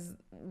because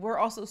we're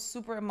also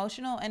super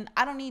emotional, and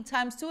I don't need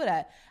times two of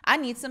that. I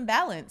need some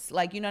balance.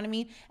 Like, you know what I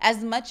mean?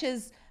 As much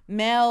as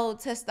male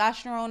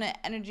testosterone and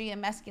energy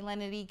and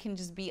masculinity can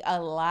just be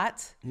a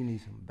lot, You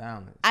need some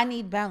balance. I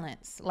need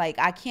balance. Like,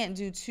 I can't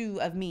do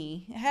two of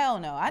me. Hell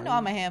no. I know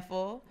I'm a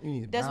handful. You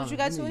need That's what you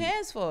got balance. two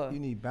hands for. You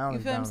need balance.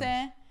 You feel balance. what I'm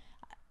saying?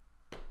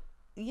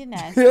 You're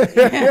nasty.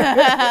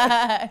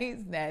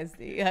 He's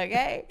nasty,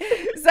 okay?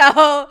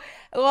 So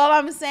all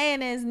I'm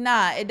saying is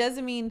it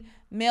doesn't mean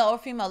male or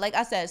female. Like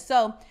I said,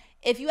 so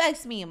if you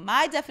ask me,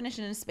 my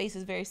definition of space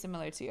is very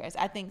similar to yours.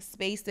 I think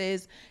space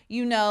is,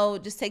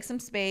 just take some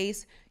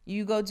space.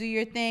 You go do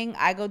your thing.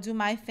 I go do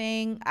my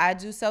thing. I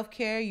do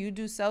self-care. You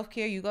do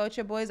self-care. You go with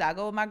your boys. I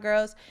go with my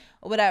girls,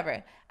 or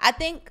whatever. I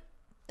think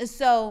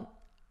so.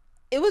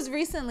 It was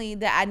recently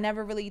that I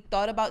never really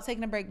thought about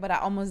taking a break, but I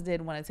almost did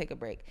want to take a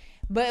break.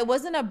 But it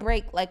wasn't a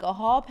break like a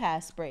hall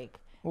pass break,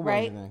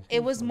 right?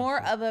 It was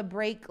more of a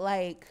break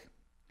like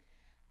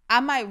I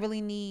might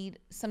really need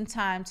some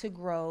time to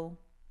grow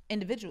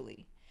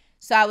individually.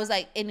 So I was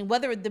like, and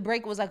whether the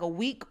break was like a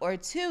week or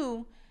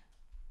two,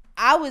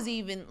 I was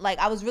even like,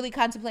 I was really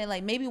contemplating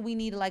like maybe we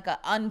need like a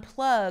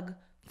unplug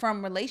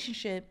from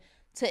relationship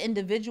to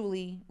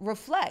individually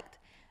reflect.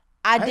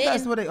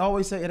 That's what they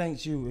always say. It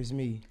ain't you, it's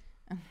me.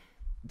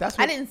 That's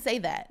what I didn't say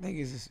that.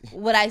 Niggas.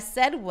 What I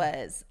said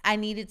was I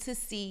needed to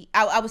see.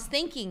 I was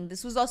thinking,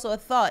 this was also a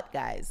thought,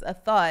 guys, a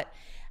thought.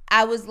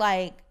 I was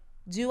like,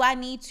 do I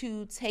need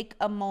to take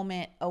a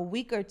moment, a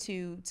week or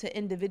two, to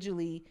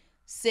individually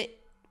sit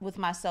with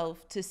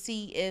myself to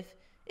see if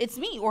it's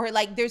me, or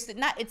like there's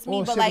not it's me,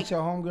 or but sit like with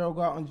your homegirl,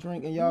 go out and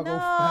drink, and y'all no, go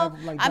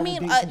have like double dates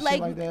and shit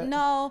like that.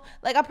 No,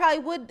 like I probably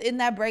would in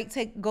that break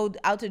go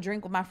out to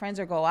drink with my friends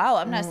or go out.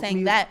 I'm not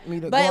saying that,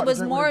 me to but go out it was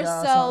and drink with more a guy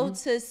or so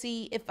something. to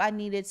see if I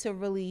needed to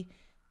really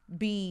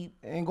be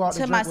And go out to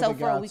drink myself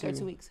with for a guy week or too.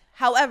 2 weeks.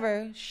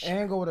 However,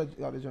 And go out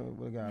to drink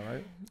with a guy,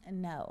 right?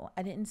 no,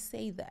 I didn't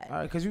say that. All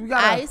right, because we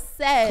gotta I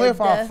said clear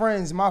for our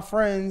friends. My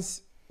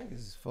friends, this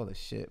is full of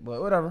shit,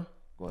 but whatever.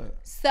 Go ahead.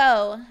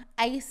 So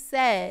I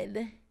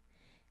said,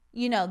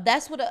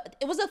 that's what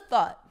it was, a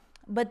thought.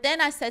 But then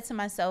I said to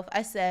myself,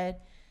 I said,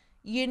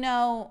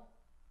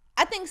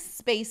 I think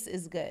space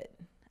is good.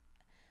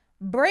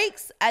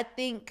 Breaks, I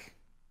think.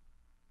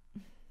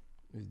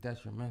 It's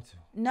detrimental.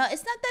 No,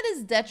 it's not that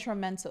it's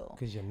detrimental.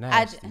 Because you're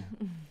nasty.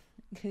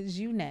 Because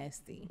you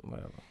nasty.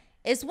 Whatever.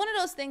 It's one of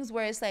those things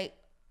where it's like,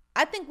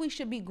 I think we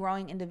should be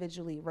growing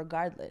individually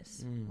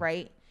regardless,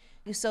 right?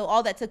 So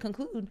all that to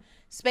conclude,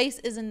 space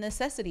is a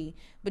necessity.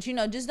 But,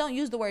 just don't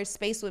use the word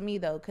space with me,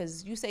 though,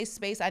 because you say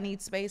space, I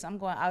need space. I'm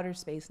going outer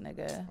space,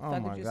 nigga. Oh,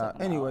 Fuck my what you God.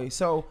 talking Anyway, about.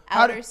 so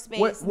Outer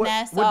space,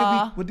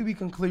 NASA. What did we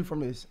conclude from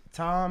this?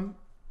 Time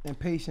and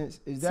patience.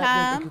 Is that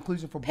Time, the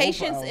conclusion for both?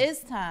 patience is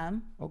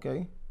time,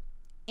 Okay.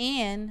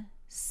 and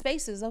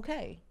space is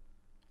okay.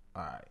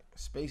 All right.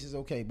 Space is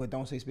okay, but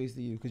don't say space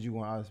to you because you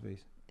want outer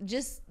space.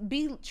 just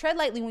tread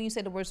lightly when you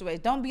say the word space.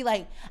 Don't be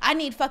like, I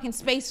need fucking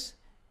space.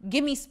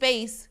 Give me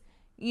space.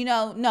 You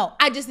know, no,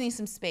 I just need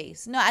some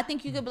space. No, I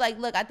think you could be like,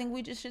 look, I think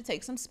we just should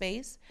take some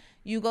space.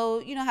 You go,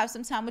 you know, have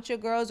some time with your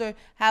girls or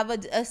have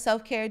a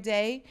self-care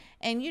day.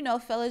 And, you know,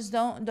 fellas,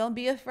 don't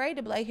be afraid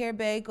to be like, here,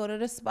 babe, go to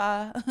the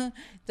spa.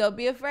 Don't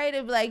be afraid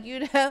to be like,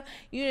 you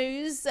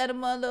just set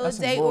them on a little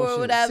date or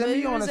whatever. Send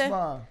me on a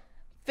spa.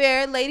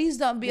 Fair. Ladies,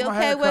 don't be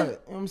okay with. You know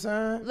what I'm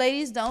saying?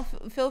 Ladies,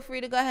 don't feel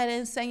free to go ahead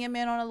and send your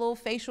man on a little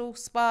facial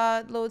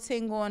spa, little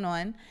thing going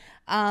on.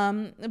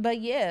 But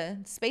yeah,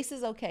 space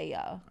is okay,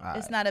 y'all. All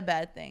it's not a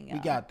bad thing, y'all.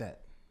 We got that.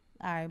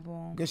 All right,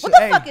 boom. Good what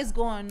the fuck is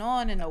going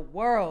on in the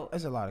world?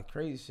 There's a lot of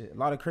crazy shit. A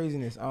lot of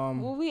craziness. Where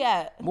we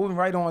at? Moving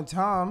right on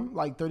time,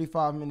 like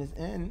 35 minutes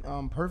in.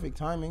 Perfect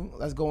timing.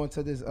 Let's go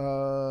into this.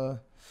 Yo,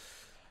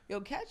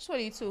 catch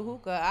 22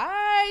 hookah. All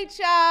right,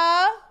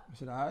 y'all.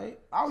 Should I?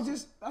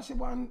 That shit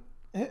wasn't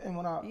hitting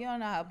when I. You don't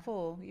know how to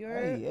pull.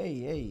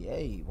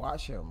 Hey.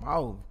 Watch your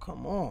mouth.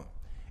 Come on.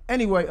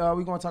 Anyway,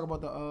 we're gonna talk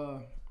about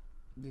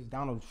this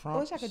Donald Trump. I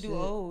wish I could do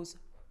O's.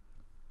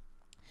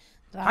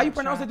 How you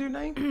pronounce the dude's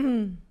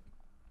name?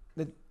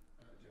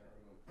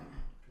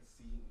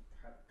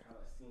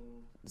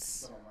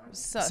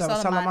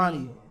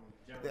 Soleimani.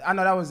 I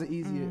know that was the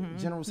easier.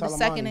 General Soleimani. The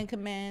second in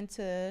command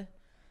to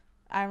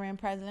Iran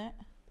president.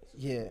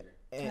 Yeah.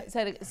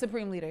 Said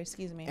Supreme Leader,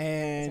 excuse me.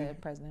 And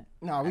said president.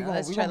 No, we're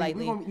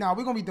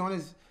gonna be doing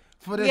this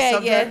for this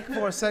subject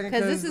for a second.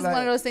 Because this is one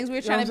of those things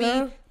we're trying to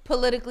be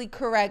politically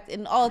correct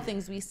in all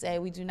things we say.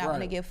 We do not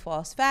want to give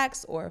false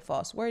facts or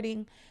false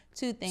wording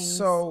to things.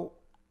 So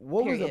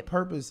what was the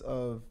purpose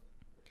of?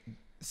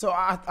 So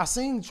I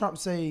seen Trump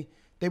say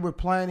they were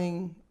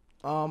planning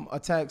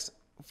attacks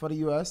for the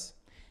U.S.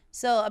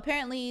 So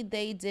apparently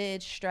they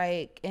did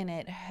strike, and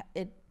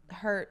it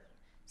hurt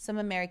some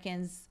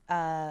Americans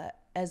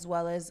as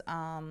well as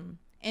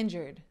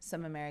injured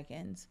some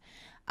Americans.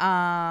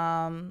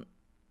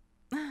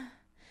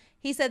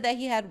 He said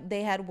that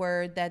they had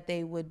word that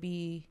they would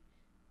be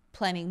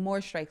planning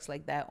more strikes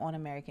like that on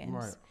Americans.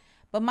 Right.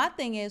 But my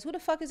thing is, who the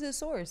fuck is his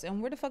source,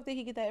 and where the fuck did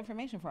he get that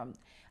information from?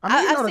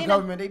 I mean, the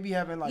government, they be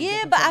having like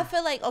but I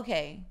feel like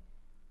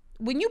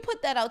when you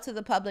put that out to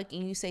the public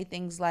and you say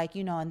things like,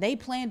 you know, and they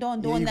planned on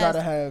doing that, you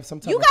gotta have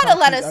some type you of gotta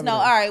let us evidence. know.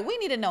 All right, we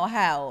need to know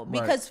how,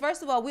 because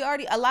first of all, we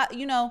already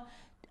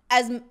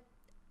as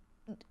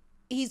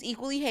he's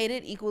equally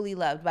hated, equally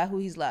loved by who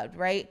he's loved,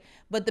 right?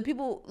 But the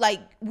people,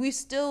 we're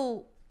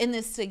still in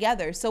this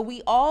together, so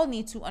we all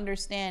need to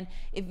understand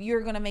if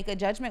you're gonna make a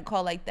judgment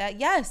call like that.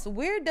 Yes,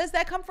 where does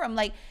that come from?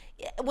 Like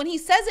when he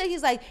says it,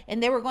 he's like,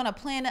 and they were gonna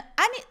plan it.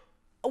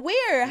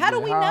 Where? How do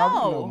we know?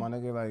 How we know, my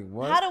nigga? Like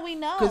what? How do we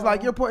know?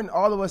 Because you're putting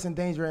all of us in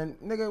danger, and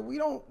nigga,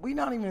 we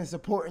not even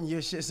supporting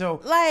your shit.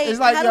 So like, it's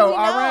like, yo,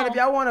 Iran, if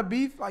y'all want to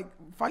beef,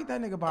 fight that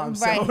nigga by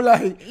himself.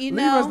 Right. Leave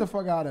us the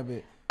fuck out of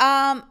it.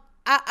 I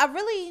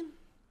really.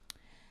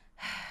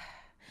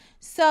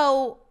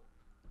 So,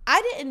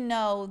 I didn't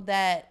know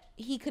that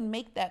he could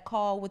make that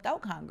call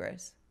without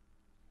Congress,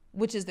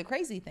 which is the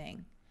crazy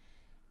thing.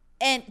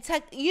 And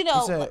You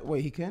said,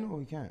 wait, he can or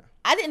he can't?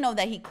 I didn't know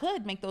that he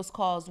could make those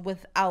calls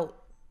without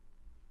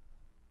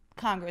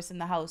Congress in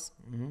the House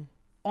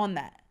on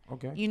that.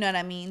 Okay. You know what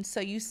I mean?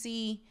 So you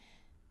see,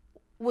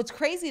 what's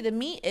crazy to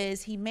me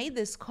is he made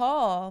this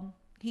call,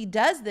 he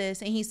does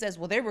this, and he says,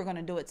 well, they were going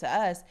to do it to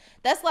us.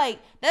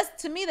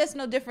 To me, that's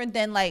no different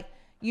than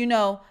you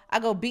know, I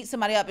go beat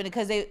somebody up and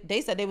because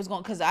they said they was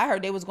going, because I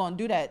heard they was going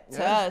to do that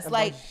to us.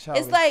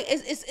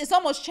 It's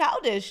almost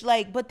childish.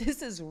 But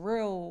this is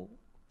real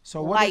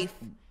life.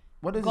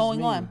 What does going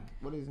this mean? on?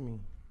 What does this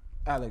mean?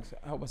 Alex,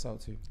 help us out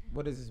too.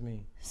 What does this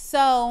mean?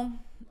 So,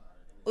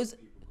 I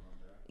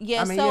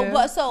seen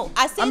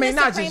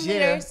the Supreme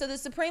leader. So the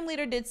Supreme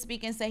leader did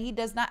speak and say he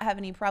does not have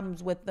any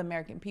problems with the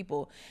American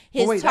people.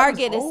 His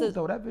target is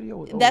that video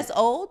was old. That's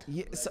old.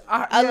 Yeah,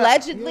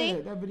 allegedly.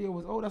 Yeah, that video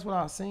was old. That's what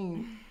I was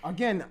saying.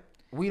 Again,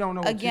 we don't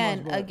know.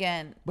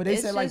 Again. But they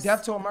said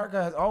death to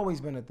America has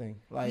always been a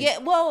thing.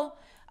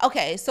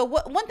 Okay, so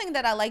one thing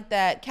that I like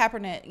that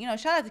Kaepernick,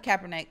 shout out to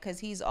Kaepernick because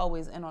he's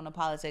always in on the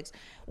politics.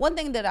 One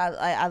thing that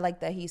I like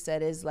that he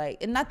said is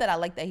and not that I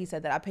like that he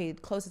said that, I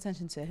paid close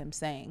attention to him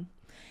saying,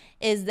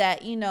 is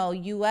that,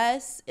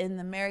 U.S. and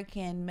the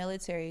American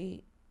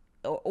military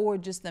or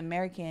just the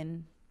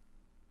American,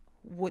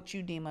 what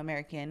you deem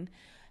American,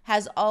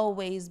 has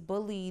always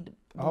bullied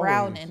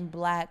brown and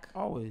black.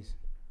 Always.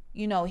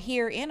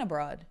 Here and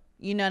abroad.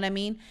 You know what I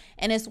mean?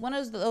 And it's one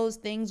of those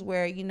things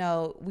where,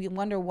 we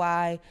wonder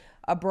why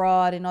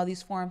abroad and all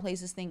these foreign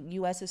places think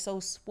U.S. is so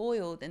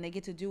spoiled and they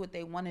get to do what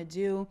they want to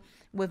do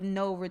with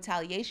no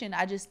retaliation.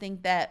 I just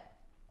think that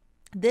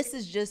this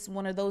is just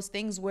one of those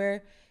things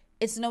where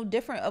it's no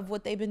different of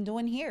what they've been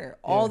doing here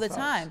all the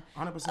time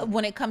 100%.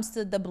 When it comes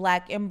to the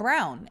black and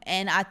brown.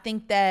 And I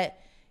think that,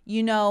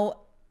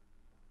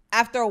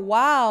 after a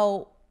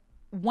while,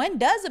 when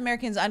does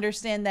Americans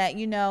understand that,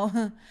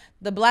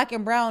 the black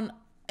and brown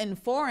and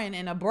foreign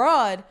and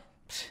abroad,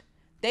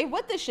 they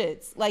with the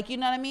shits. You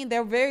know what I mean?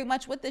 They're very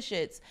much with the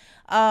shits.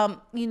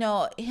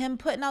 Him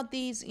putting out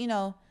these,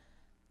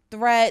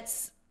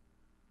 threats,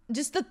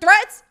 just the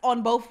threats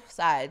on both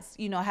sides,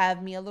 you know,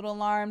 have me a little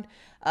alarmed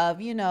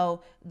of, you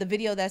know, the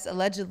video that's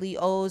allegedly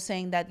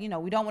saying that, you know,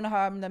 we don't want to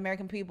harm the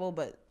American people,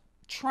 but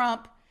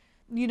Trump,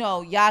 you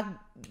know, y'all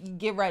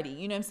get ready.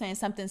 You know what I'm saying?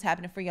 Something's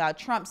happening for y'all.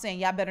 Trump saying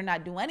y'all better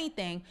not do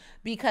anything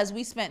because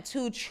we spent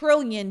 $2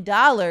 trillion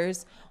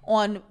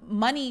on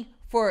money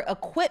for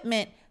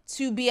equipment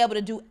to be able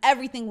to do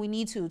everything we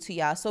need to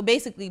y'all. So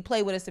basically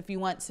play with us if you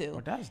want to.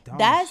 Oh, that's dumb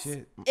as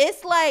shit.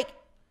 It's like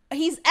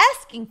he's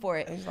asking for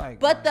it. Like,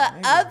 but the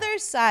other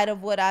side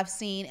of what I've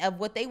seen, of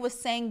what they was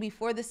saying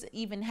before this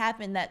even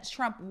happened, that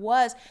Trump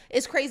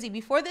is crazy.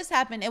 Before this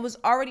happened, it was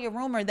already a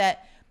rumor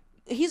that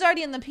he's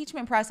already in the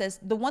impeachment process.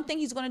 The one thing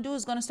he's going to do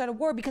is going to start a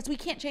war because we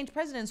can't change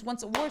presidents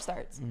once a war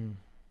starts.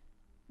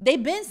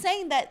 They've been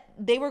saying that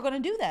they were going to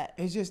do that.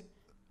 It's just,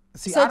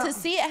 to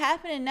see it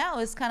happening now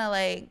is kind of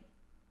like,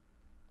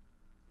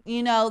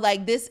 you know,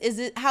 like this is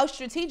it. How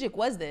strategic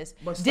was this?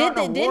 Did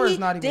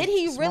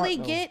he really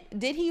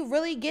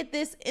get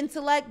this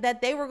intellect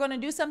that they were going to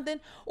do something,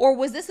 or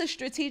was this a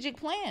strategic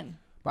plan?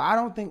 But I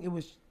don't think it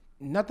was.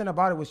 Nothing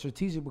about it was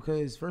strategic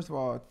because, first of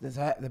all,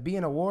 to be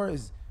in a war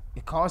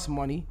it costs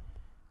money.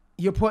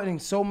 You're putting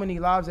so many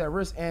lives at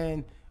risk.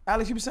 And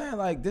Alex, you were saying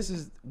like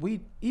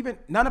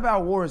none of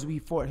our wars we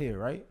fought here,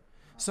 right?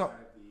 So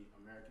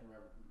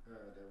the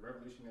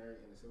Revolutionary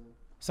and the Civil.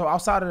 So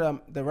outside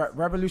of the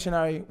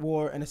Revolutionary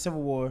War and the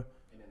Civil War, and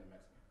then the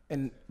Mexican,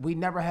 and we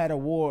never had a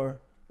war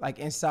like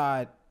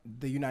inside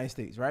the United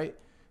States, right?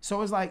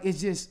 So it's like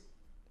it's just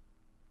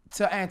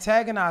to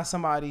antagonize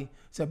somebody,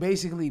 to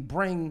basically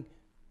bring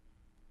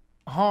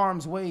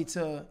harm's way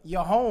to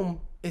your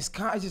home. It's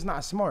just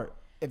not smart,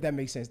 if that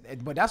makes sense.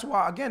 But that's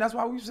why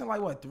we've sent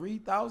like what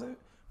 3,000,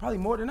 probably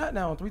more than that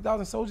now,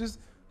 3,000 soldiers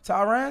to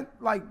Iran,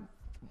 like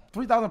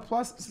 3,000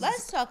 plus.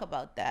 Let's talk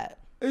about that.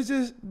 It's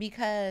just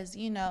because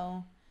you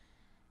know,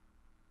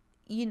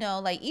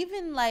 like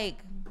even like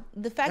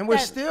the fact and we're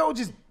still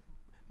just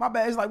my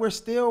bad. It's like we're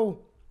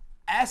still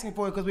asking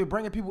for it because we're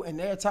bringing people in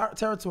their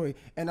territory,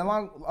 and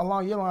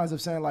along your lines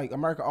of saying like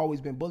America always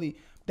been bullied.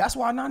 That's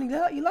why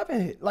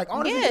 9/11 hit. Like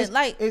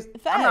honestly,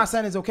 I'm not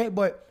saying it's okay,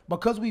 but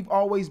because we've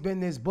always been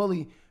this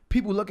bully,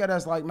 people look at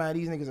us like, man,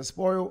 these niggas are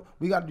spoiled.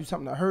 We got to do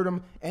something to hurt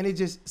them, and it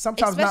just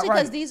sometimes especially not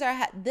right.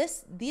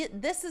 because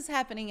this is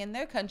happening in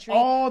their country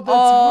all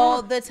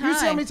the time. You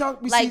see how many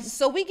times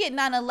so we get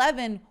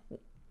 9/11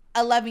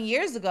 11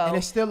 years ago, and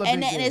it's still a big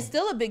deal. And it's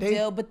still a big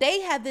deal. But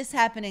they had this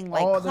happening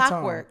like all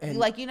clockwork.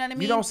 Like, you know what I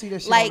mean? You don't see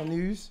this shit like, on the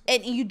news,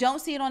 and you don't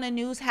see it on the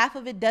news. Half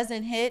of it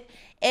doesn't hit,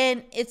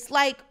 and it's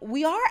like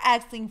we are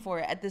asking for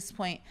it at this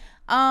point.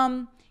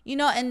 You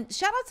know, and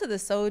shout out to the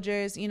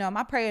soldiers. You know,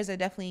 my prayers are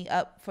definitely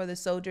up for the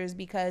soldiers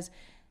because,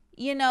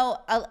 you know,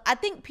 I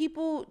think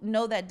people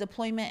know that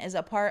deployment is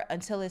a part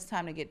until it's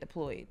time to get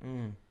deployed.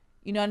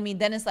 You know what I mean?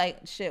 Then it's like,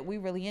 shit, we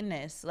really in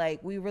this.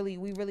 Like, we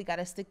really got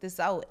to stick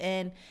this out.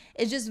 And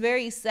it's just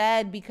very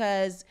sad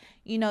because,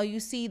 you know, you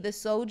see the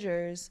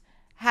soldiers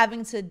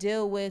having to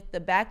deal with the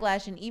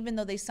backlash. And even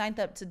though they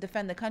signed up to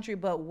defend the country,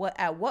 but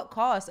at what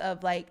cost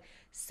of like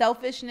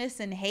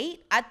selfishness and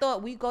hate? I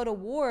thought we go to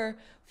war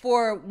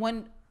for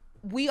when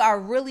we are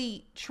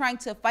really trying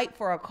to fight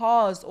for a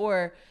cause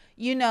or,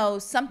 you know,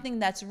 something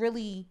that's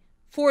really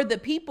for the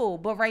people.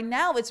 But right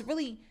now it's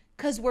really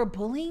because we're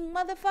bullying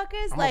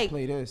motherfuckers. I'm like,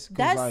 play this,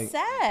 that's like,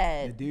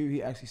 sad. The dude,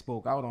 he actually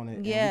spoke out on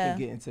it. Yeah. And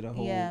we can get into the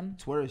whole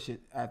Twitter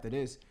shit after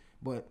this.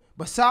 But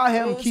besides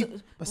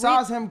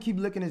him keep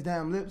licking his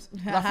damn lips,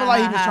 I feel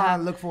like he was trying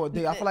to look for a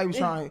date. I feel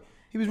like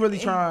he was really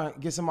trying to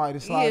get somebody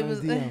to slide in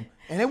his DM.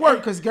 And it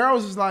worked because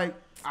girls was like,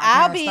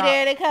 I'll be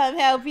there to come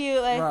help you.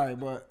 Like, right,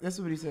 but that's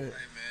what he said.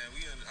 Hey man,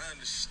 I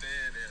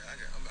understand that.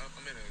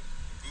 I'm in a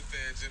goof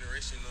ass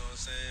generation, you know what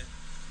I'm saying?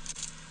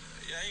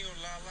 Yeah, I ain't gonna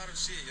lie, a lot of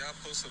shit y'all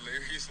post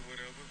hilarious or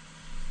whatever.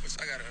 But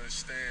I gotta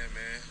understand,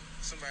 man.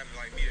 Somebody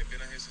like me that been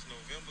out here since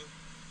November,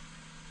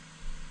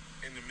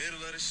 in the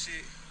middle of the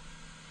shit.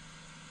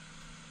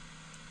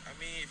 I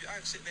mean, if y'all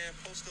can sit there and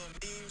post those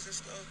memes and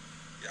stuff,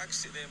 y'all can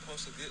sit there and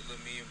post a good little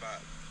meme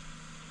about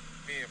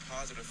being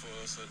positive for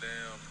us or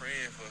damn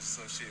praying for us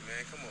or some shit,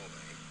 man. Come on,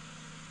 man.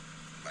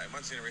 Like,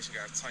 my generation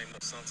gotta tighten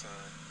up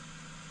sometime.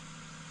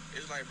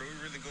 It's like, bro, we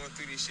really going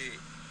through this shit.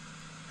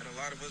 And a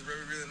lot of us, bro,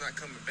 we really not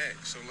coming back.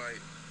 So, like,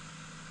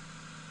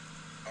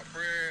 a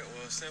prayer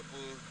or a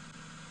simple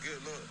good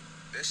look,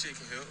 that shit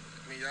can help.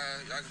 I mean,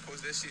 y'all can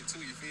post that shit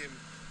too, you feel me?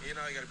 You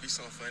know, you gotta be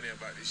something funny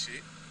about this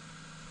shit.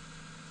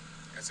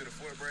 And to the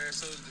Fort Bragg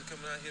soldiers that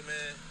coming out here,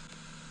 man,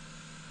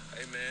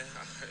 hey, man,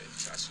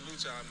 I salute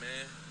y'all,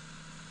 man.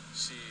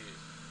 Shit,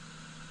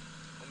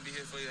 I'm gonna be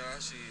here for y'all.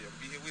 Shit, I'm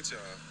gonna be here with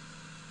y'all.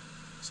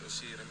 So,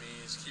 shit, I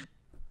mean, just keep...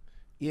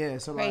 Yeah,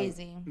 so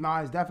crazy. Like, nah,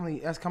 it's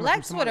definitely that's coming.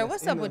 Black from Twitter,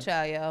 what's up with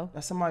y'all, yo?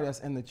 That's somebody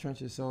that's in the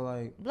trenches. So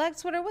like, Black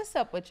Twitter, what's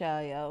up with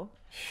y'all, yo?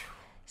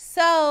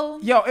 So,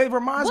 yo, it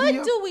reminds me.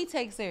 What do we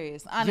take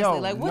serious? Honestly,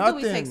 like, what do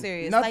we take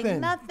serious? Nothing. Like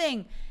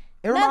nothing.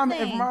 It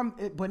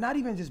reminds me, but not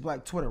even just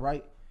Black Twitter,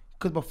 right?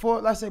 Because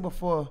before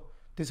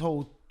this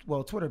whole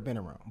Twitter been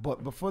around,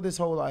 but before this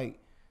whole like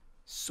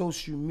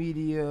social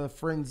media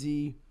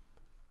frenzy,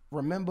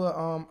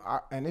 remember,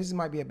 and this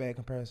might be a bad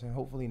comparison,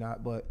 hopefully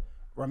not, but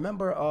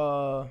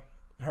remember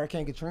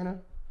Hurricane Katrina?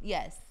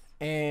 Yes.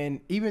 And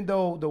even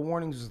though the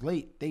warnings was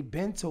late, they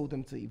been told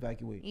them to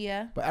evacuate.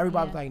 Yeah. But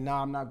everybody was like,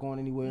 nah, I'm not going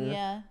anywhere.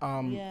 Yeah.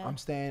 I'm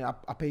staying.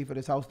 I paid for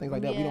this house, things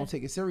like that. We don't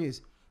take it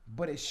serious.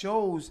 But it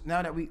shows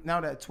now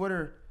that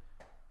Twitter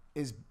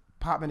is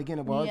popping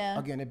again. Well,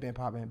 again, it's been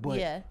popping.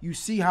 But you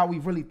see how we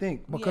really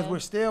think, because we're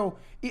still.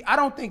 I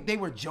don't think they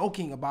were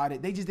joking about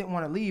it. They just didn't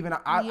want to leave, and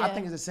I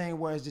think it's the same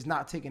where it's just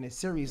not taking it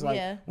serious.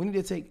 Like we need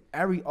to take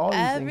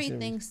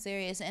everything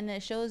serious, and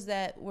it shows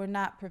that we're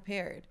not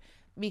prepared.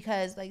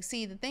 Because, like,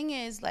 see, the thing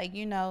is, like,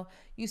 you know,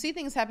 you see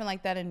things happen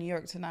like that in New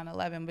York to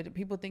 9/11, but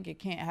people think it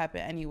can't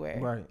happen anywhere.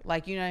 Right.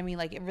 Like, you know what I mean?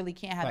 Like, it really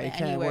can't happen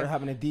anywhere. It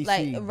happen in D.C.,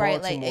 like,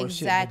 right, like,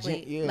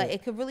 exactly. Like,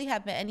 it could really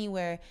happen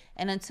anywhere.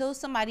 And until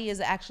somebody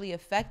is actually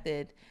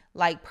affected,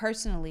 like,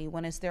 personally,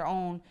 when it's their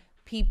own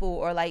people,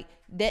 or, like,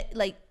 that,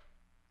 like,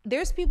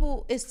 there's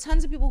people, it's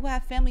tons of people who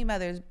have family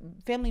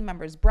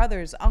members,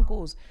 brothers,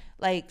 uncles,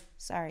 like,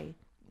 sorry.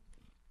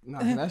 No,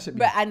 that should be.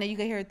 But I know you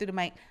can hear it through the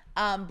mic.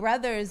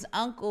 Brothers,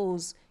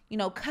 uncles, you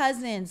know,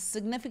 cousins,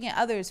 significant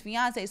others,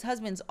 fiancés,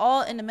 husbands,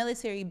 all in the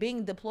military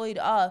being deployed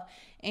off.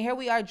 And here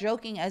we are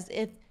joking as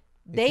if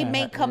they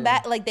may come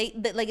back, like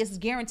like it's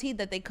guaranteed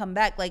that they come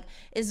back. Like,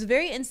 it's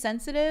very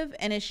insensitive,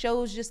 and it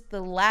shows just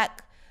the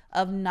lack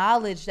of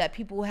knowledge that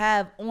people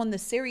have on the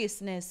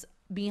seriousness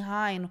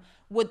behind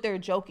what they're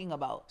joking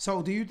about.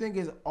 So do you think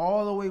it's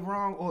all the way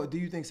wrong, or do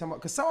you think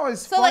because some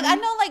is so funny? Like, I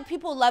know, like,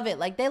 people love it,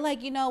 like, they,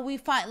 like, you know, we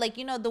find, like,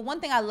 you know, the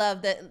one thing I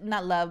love, that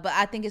not love, but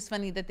I think it's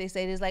funny that they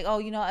say it is, like, oh,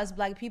 you know, as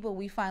Black people,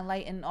 we find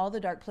light in all the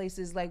dark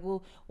places. Like,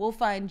 we'll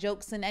find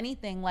jokes in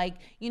anything, like,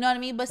 you know what I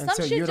mean? But some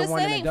shit just, it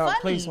ain't funny.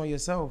 Place on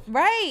yourself,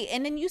 right?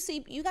 And then you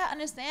gotta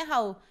understand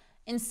how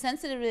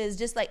insensitive it is.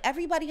 Just like,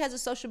 everybody has a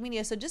social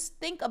media, so just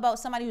think about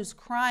somebody who's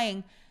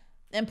crying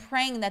and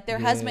praying that their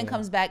husband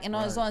comes back, and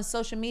is on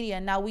social media,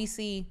 and now we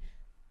see,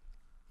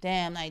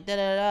 damn, like,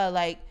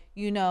 like,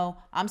 you know,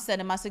 I'm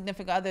sending my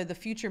significant other the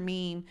future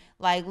meme,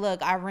 like,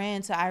 look, I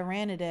ran to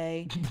Iran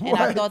today, and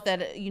I thought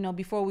that, you know,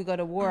 before we go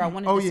to war, I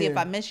wanted to see if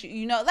I miss you,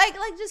 you know, like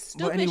just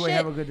stupid shit.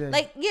 Have a good day.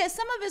 Like, yeah,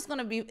 some of it's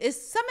gonna be,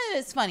 some of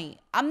it's funny.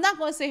 I'm not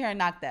gonna sit here and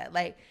knock that,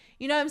 like,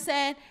 you know what I'm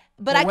saying?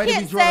 But I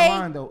can't say.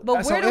 Line,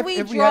 but where do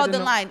we draw the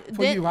line?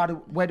 For you,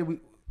 where do we,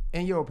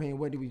 in your opinion,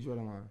 where do we draw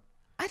the line?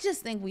 I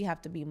just think we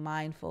have to be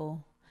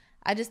mindful.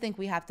 I think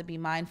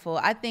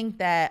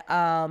that,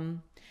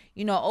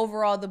 you know,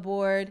 overall the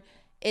board,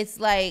 it's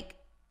like,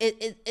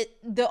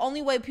 the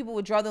only way people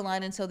would draw the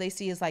line until they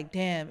see is like,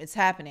 damn, it's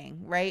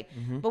happening, right?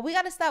 Mm-hmm. But we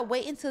got to stop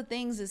waiting until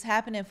things is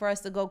happening for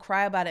us to go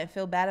cry about it and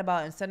feel bad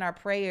about it and send our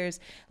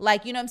prayers.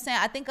 Like, you know what I'm saying?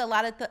 I think a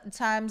lot of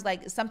times,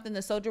 like, something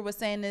the soldier was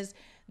saying is,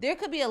 there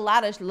could be a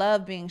lot of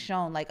love being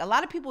shown. Like, a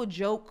lot of people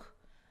joke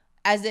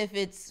as if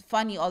it's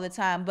funny all the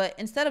time, but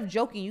instead of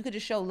joking, you could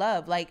just show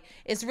love. Like,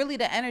 it's really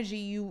the energy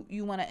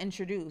you want to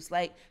introduce.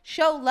 Like,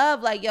 show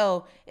love. Like,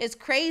 yo, it's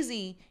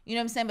crazy, you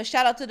know what I'm saying? But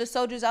shout out to the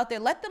soldiers out there.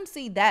 Let them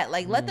see that.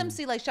 Like, let them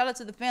see, like, shout out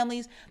to the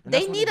families.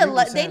 They need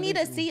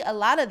to see a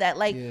lot of that.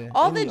 Like,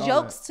 all the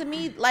jokes to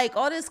me, like,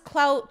 all this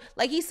clout.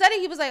 Like, he said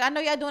it. He was like, I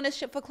know y'all doing this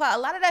shit for clout. A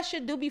lot of that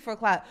shit do be for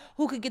clout.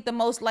 Who could get the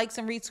most likes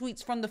and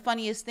retweets from the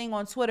funniest thing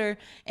on Twitter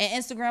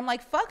and Instagram?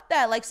 Like, fuck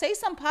that. Like, say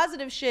some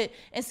positive shit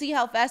and see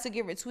how fast it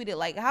get retweeted.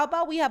 Like, how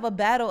about we have a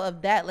battle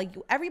of that? Like,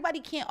 everybody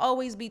can't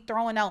always be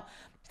throwing out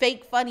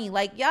fake funny.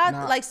 Like, y'all,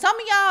 like, some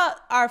of y'all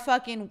are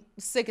fucking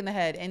sick in the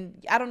head,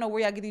 and I don't know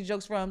where y'all get these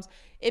jokes from.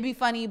 It'd be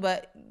funny,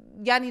 but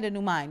y'all need a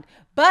new mind.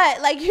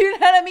 But, like, you know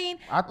what I mean?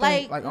 I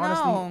think, like,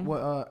 honestly,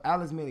 what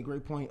Alice made a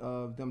great point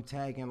of them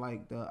tagging,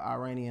 like, the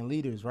Iranian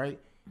leaders, right?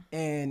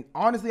 And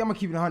honestly, I'm gonna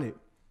keep it 100.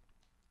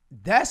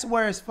 That's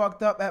where it's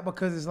fucked up at,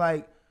 because it's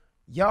like,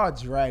 y'all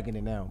dragging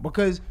it now.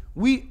 Because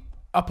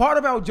a part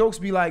of our jokes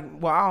be like,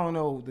 well, I don't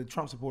know the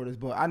Trump supporters,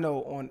 but I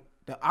know on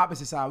the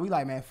opposite side, we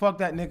like, man, fuck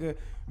that nigga,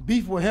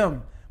 beef with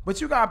him. But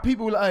you got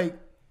people like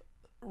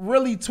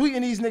really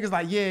tweeting these niggas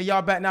like, yeah,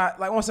 y'all back not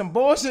like on some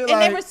bullshit. And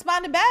like, they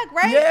responded back,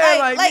 right?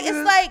 Yeah, like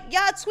it's like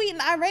y'all tweeting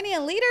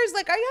Iranian leaders.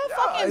 Like, are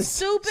y'all fucking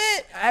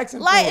stupid?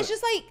 Like, it's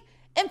just like,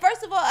 and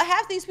first of all,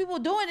 half these people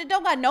doing it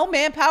don't got no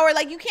manpower.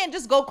 Like, you can't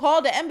just go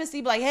call the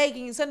embassy, be like, hey,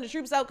 can you send the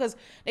troops out? Because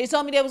they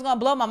told me they was going to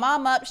blow my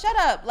mom up. Shut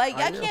up. Like,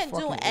 y'all can't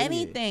do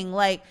anything. Idiot.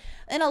 Like,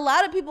 and a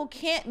lot of people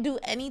can't do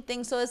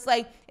anything. So it's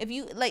like, if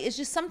you, like, it's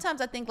just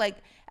sometimes I think, like,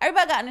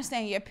 everybody got to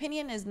understand your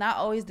opinion is not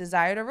always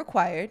desired or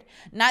required.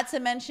 Not to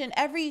mention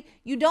if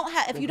you don't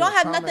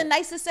have nothing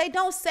nice to say,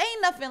 don't say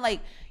nothing. Like,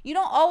 you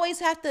don't always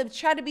have to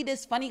try to be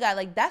this funny guy.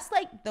 Like, that's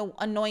like the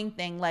annoying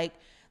thing. Like,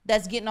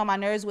 that's getting on my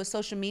nerves with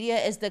social media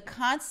is the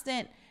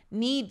constant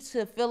need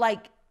to feel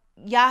like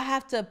y'all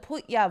have to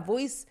put y'all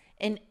voice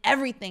in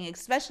everything,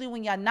 especially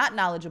when y'all not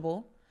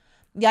knowledgeable,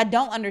 y'all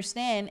don't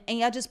understand, and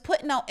y'all just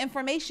putting out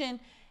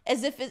information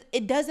as if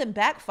it doesn't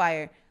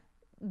backfire,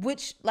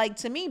 which, like,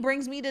 to me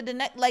brings me to the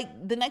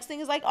next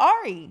thing is like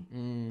Ari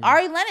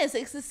Lennox.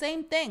 It's the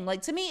same thing.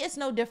 Like, to me, it's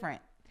no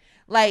different.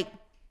 Like,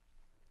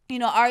 you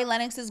know, Ari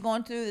Lennox is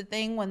going through the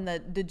thing when the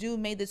dude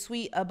made the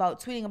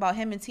tweeting about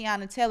him and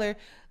Tiana Taylor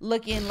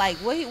looking like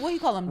what do you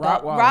call them?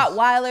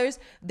 Rottweilers.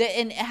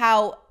 And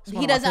how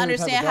he doesn't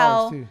understand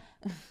how.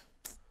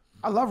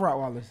 I love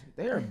Rottweilers.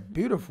 They are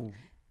beautiful.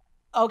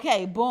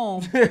 Okay,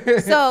 boom.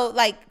 So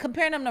like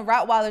comparing them to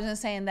Rottweilers and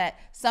saying that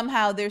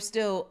somehow they're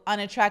still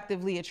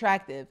unattractively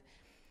attractive.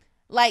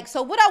 Like,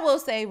 so what I will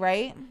say,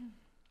 right?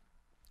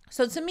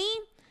 So to me,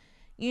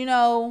 you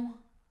know,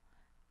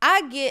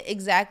 I get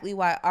exactly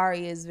why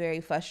Ari is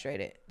very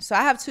frustrated. So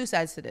I have two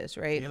sides to this,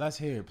 right? Yeah, let's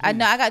hear it. I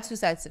know I got two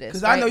sides to this.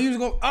 Because right? I know you was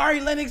going, Ari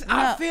Lennox,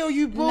 I feel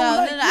you, boo. No,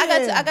 like,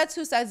 yeah. I got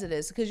two sides to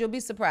this because you'll be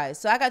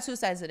surprised. So I got two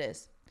sides to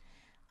this.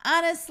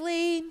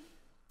 Honestly,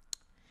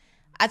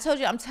 I told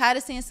you I'm tired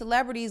of seeing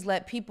celebrities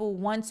let people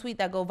one tweet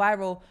that go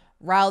viral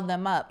rile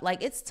them up.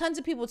 Like, it's tons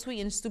of people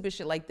tweeting stupid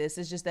shit like this.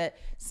 It's just that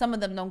some of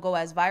them don't go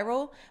as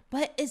viral,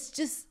 but it's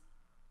just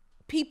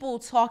people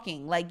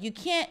talking. Like, you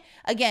can't,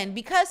 again,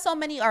 because so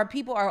many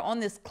people are on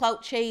this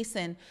clout chase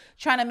and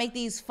trying to make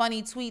these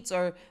funny tweets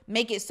or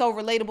make it so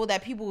relatable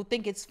that people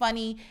think it's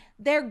funny,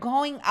 they're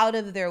going out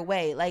of their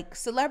way. Like,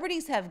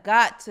 celebrities have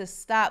got to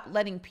stop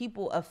letting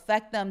people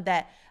affect them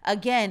that,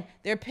 again,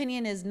 their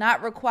opinion is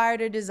not required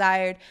or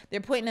desired.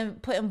 They're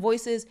putting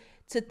voices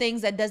to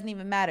things that doesn't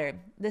even matter.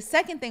 The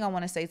second thing I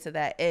want to say to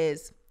that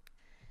is,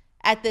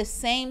 at the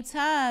same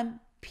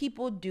time,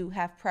 people do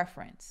have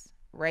preference,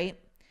 right?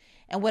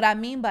 And what I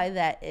mean by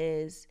that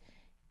is,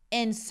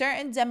 in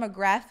certain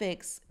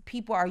demographics,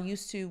 people are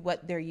used to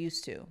what they're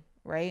used to,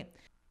 right?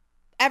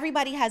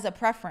 Everybody has a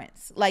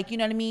preference. Like, you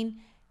know what I mean?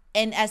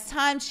 And as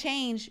times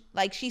change,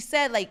 like she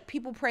said, like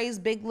people praise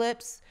big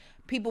lips.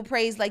 People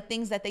praise like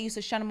things that they used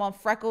to shun them on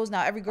freckles.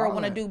 Now every girl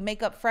want to do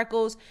makeup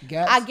freckles.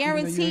 I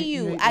guarantee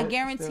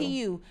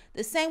you,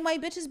 the same way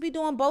bitches be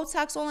doing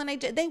Botox all in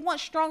they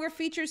want stronger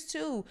features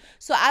too.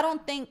 So I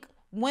don't think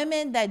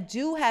women that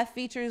do have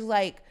features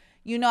like,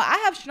 you know, I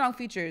have strong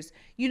features.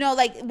 You know,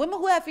 like women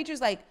who have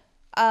features like,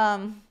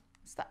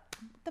 stop,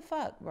 what the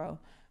fuck, bro?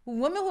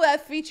 Women who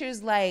have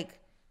features like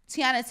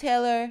Tiana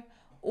Taylor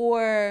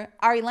or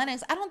Ari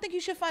Lennox, I don't think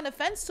you should find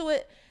offense to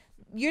it.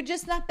 You're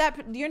just not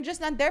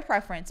their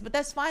preference, but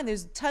that's fine.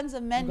 There's tons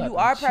of men you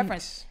are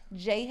preference.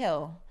 Jay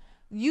Hill,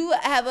 you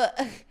have the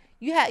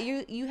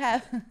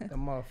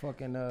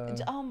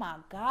motherfucking. Oh my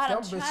God,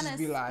 I'm trying to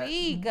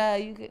speak.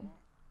 You could.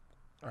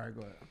 All right,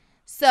 go ahead.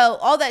 So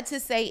all that to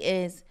say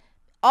is,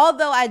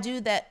 although I do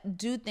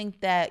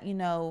think that, you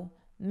know,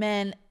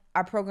 men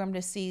are programmed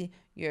to see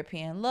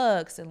European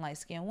looks and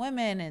light-skinned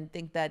women and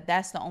think that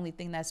that's the only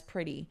thing that's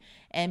pretty,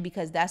 and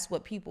because that's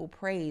what people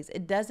praise,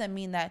 it doesn't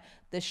mean that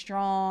the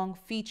strong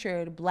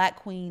featured black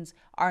queens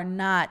are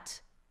not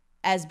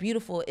as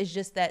beautiful. It's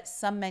just that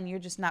some men, you're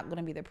just not going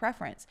to be their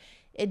preference.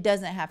 It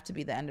doesn't have to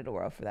be the end of the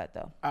world for that,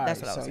 though. All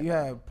that's right, what I was saying. So you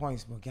have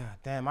points, but god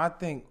damn, I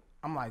think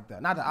I'm like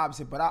that. Not the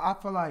opposite, but I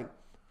feel like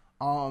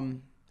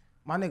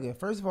my nigga,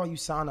 first of all, you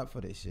sign up for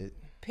this shit.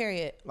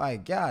 Period.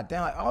 Like, god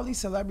damn, like all these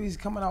celebrities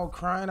coming out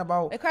crying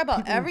about. They cry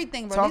about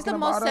everything, bro. These are the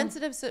most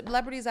sensitive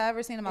celebrities I've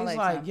ever seen in my life. It's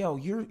like, yo,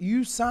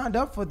 you signed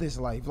up for this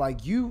life.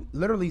 Like, you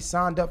literally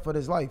signed up for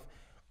this life.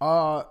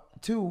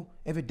 Two,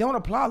 if it don't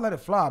apply, let it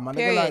fly, my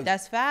Period. nigga. Like,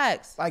 that's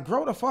facts. Like,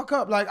 grow the fuck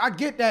up. Like, I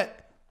get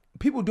that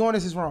people doing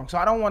this is wrong. So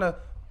I don't want to,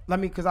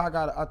 because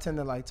I tend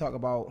to like talk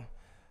about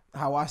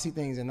how I see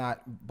things and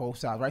not both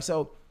sides, right?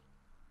 So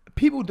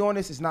people doing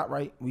this is not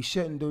right. We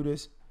shouldn't do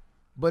this.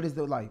 But it's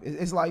the life.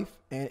 It's life,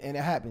 and it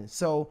happens.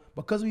 So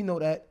because we know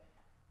that,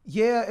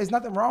 yeah, there's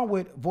nothing wrong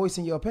with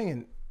voicing your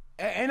opinion.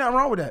 Ain't nothing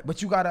wrong with that.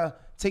 But you gotta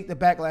take the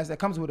backlash that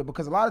comes with it,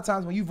 because a lot of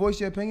times when you voice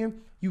your opinion,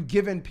 you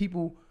giving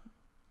people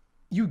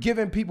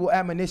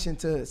admonition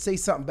to say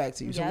something back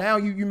to you. So now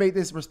you made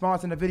this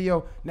response in the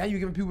video. Now you're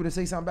giving people to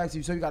say something back to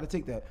you. So you got to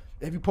take that.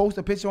 If you post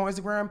a picture on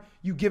Instagram,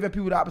 you giving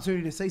people the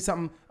opportunity to say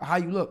something how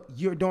you look.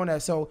 You're doing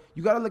that. So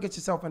you got to look at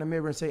yourself in the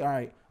mirror and say, all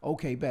right,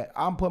 okay, bet.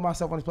 I'm putting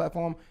myself on this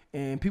platform,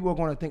 and people are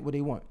going to think what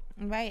they want.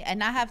 Right,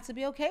 and I have to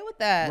be okay with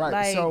that. Right.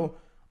 Like, so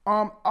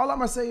all I'm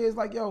gonna say is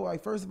like, yo,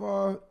 like first of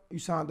all, you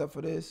signed up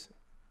for this.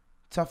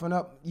 Toughen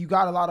up. You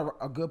got a lot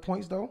of good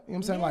points though. You know what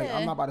I'm saying? Yeah. Like,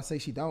 I'm not about to say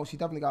she don't. She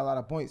definitely got a lot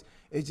of points.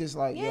 It's just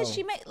like, yo,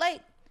 she made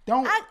like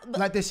don't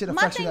let this shit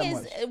affect you that much.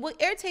 My thing is,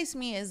 what irritates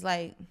me is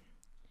like,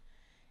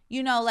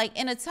 you know, like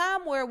in a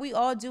time where we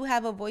all do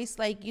have a voice,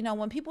 like, you know,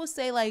 when people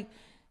say like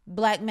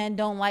black men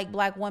don't like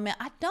black women,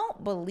 I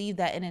don't believe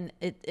that in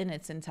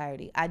its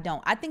entirety. I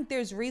don't. I think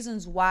there's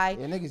reasons why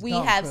we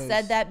have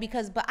said that,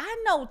 but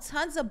I know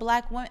tons of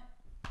black women.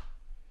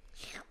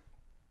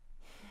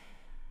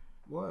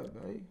 What,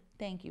 babe?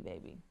 Thank you,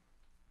 baby.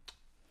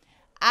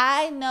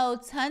 I know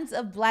tons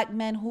of black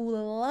men who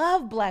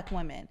love black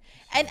women.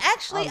 And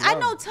actually, I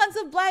know tons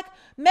of black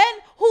men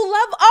who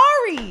love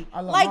Ari.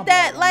 Like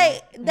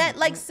that,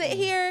 like sit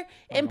here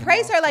and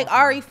praise her like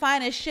Ari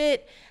fine as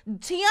shit.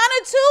 Tiana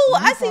too.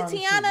 I see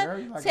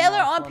Tiana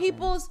Taylor on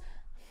people's.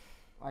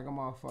 Like a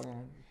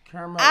motherfucking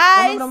caramel.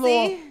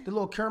 The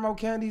little caramel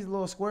candies, the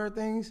little square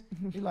things.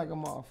 You like a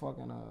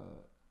motherfucking,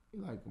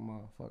 you like a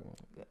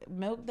motherfucking.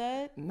 Milk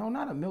dud? No,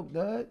 not a milk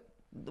dud.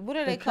 What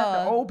are they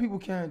called? Old people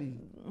candy.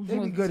 They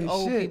be good as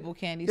old shit. People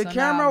candy. The So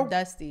caramel now I'm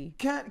dusty.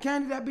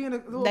 Candy that be in a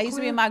little That used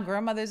to be clear? in my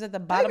grandmother's at the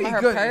bottom They of be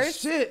her good as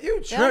purse. shit.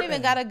 You They don't even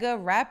tripping. got a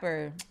good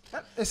wrapper.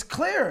 It's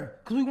clear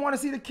because we want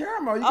to see the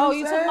caramel. You know Oh, what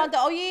you I'm talking saying? about the?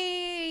 Oh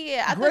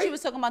yeah. I thought Grape? you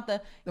was talking about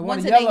the The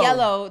ones one in in the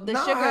yellow, the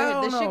Nah, sugar I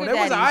don't know. daddies. They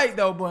was alright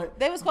though, but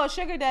They was called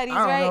sugar daddies, I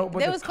don't right? know. But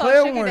They the was called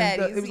clear sugar ones,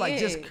 daddies. it was like yeah.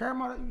 just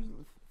caramel.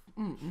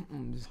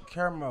 Just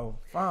caramel,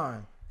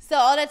 fine. So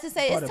all that to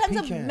say, Butter it's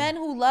tons pecan. of men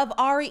who love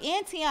Ari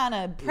and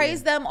Tiana.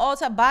 Praise them all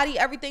to body,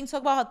 everything.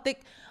 Talk about how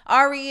thick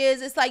Ari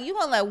is. It's like you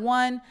gonna let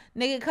one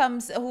nigga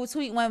comes who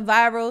tweet went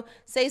viral,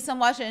 say some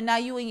watch it, and now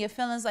you in your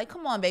feelings. Like,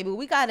 come on, baby,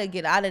 we gotta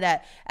get out of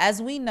that.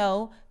 As we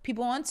know,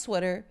 people on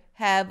Twitter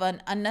have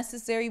an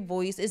unnecessary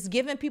voice. It's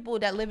giving people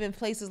that live in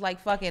places like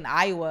fucking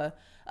Iowa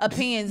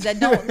opinions that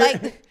don't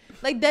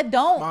like that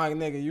don't. My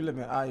nigga, you live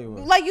in Iowa.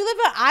 Like you live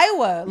in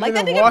Iowa. Like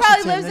that live in nigga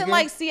probably Washington, lives in nigga.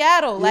 like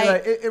Seattle. Yeah,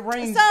 Like it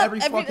rains every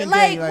fucking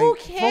like, day. Like who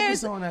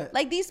cares? Focus on that.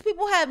 Like these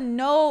people have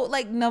no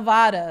like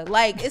Nevada.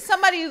 Like it's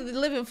somebody who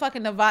live in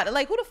fucking Nevada.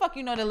 Like who the fuck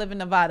you know that live in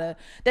Nevada?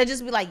 That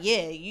just be like,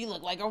 yeah, you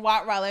look like a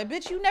Rottweiler.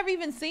 Bitch, you never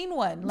even seen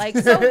one. Like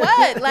so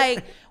what?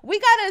 Like we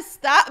gotta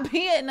stop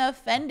being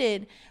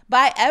offended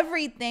by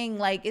everything.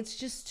 Like it's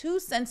just too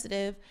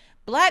sensitive.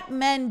 Black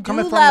men do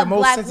Coming from love the most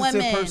black sensitive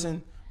women.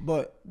 person,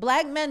 but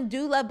Black men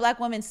do love black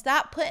women.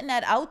 Stop putting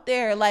that out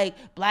there. Like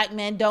black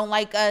men don't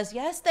like us.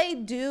 Yes, they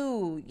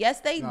do.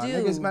 Yes, they do.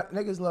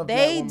 Niggas love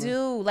They black women.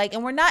 do. Like,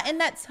 and we're not in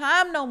that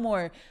time no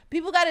more.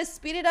 People got to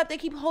speed it up. They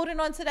keep holding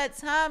on to that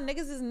time.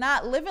 Niggas is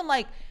not living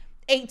like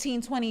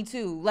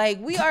 1822. Like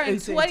we are in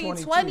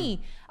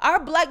 2020. Our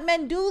black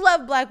men do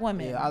love black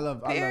women. Yeah, I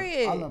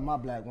love my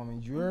black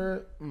woman.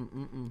 You're,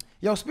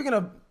 Yo, speaking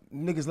of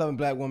niggas loving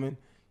black women,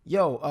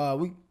 yo,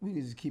 we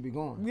can just keep it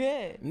going.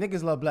 Yeah.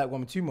 Niggas love black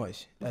women too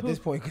much at this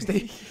point because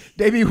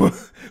they be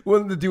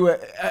willing to do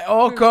it at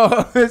all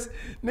costs.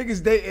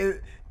 Niggas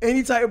date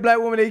any type of black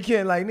woman they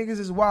can. Like niggas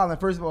is wild. And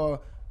first of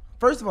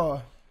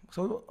all,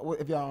 so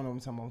if y'all don't know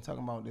what I'm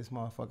talking about this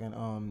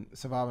motherfucking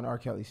surviving R.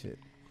 Kelly shit.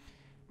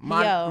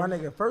 My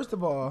nigga, first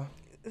of all,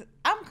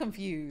 I'm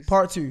confused.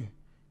 part 2.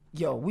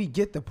 Yo, we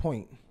get the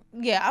point.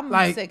 Yeah, I'm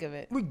Like, sick of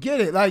it. We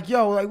get it. Like,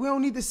 yo, like we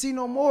don't need to see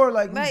no more.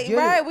 Like, we get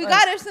right, it. we Like,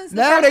 got it since the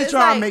now first. they It's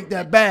try like, to make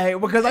that bag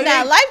because like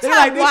Nah, they Lifetime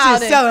like this wildin'.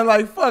 shit selling.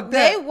 Like, fuck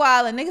that. They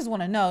wild and niggas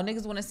want to know.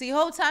 Niggas want to see.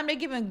 Whole time they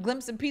giving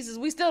glimpses and pieces.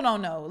 We still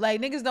don't know.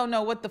 Like niggas don't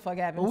know what the fuck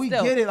happened. But we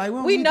still. get it. Like we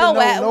don't we need know to know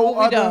what no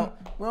we other. don't.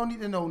 We don't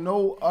need to know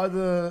no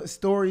other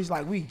stories.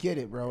 Like we get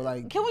it, bro.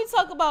 Like Can we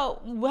talk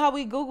about how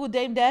we Googled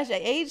Dame Dash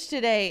age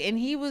today, and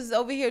he was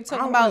over here I talking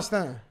don't about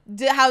understand.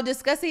 how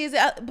disgusting he is.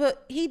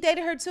 But he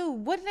dated her too.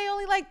 Wasn't they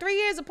only like 3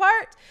 years apart?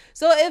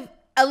 So if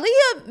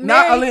Aaliyah married,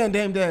 Not Aaliyah and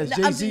Dame Dash,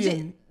 Jay-Z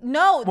and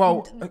no,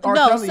 well, R.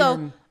 no. Kelly So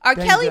and R.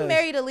 Dame Kelly Dash.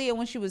 married Aaliyah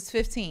when she was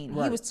 15. He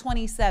Right. was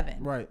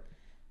 27. Right.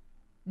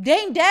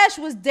 Dame Dash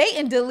was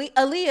dating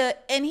Aaliyah,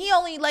 and he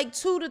only like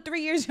 2 to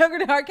 3 years younger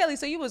than R. Kelly.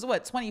 So he was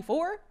what,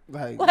 24?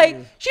 Like,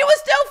 yeah. She was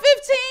still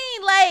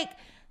 15. Like,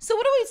 so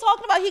what are we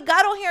talking about? He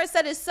got on here and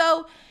said it's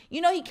so,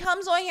 he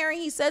comes on here and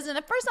he says, and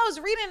at first I was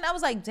reading and I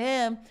was like,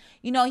 damn,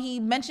 he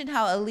mentioned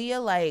how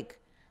Aaliyah like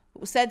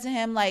said to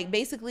him, like,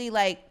 basically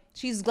like,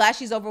 she's glad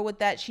she's over with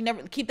that. She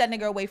never keep that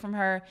nigga away from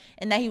her,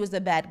 and that he was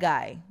a bad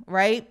guy,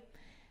 right?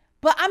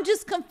 But I'm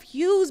just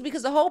confused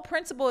because the whole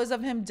principle is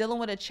of him dealing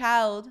with a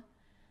child.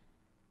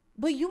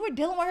 But you were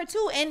dealing with her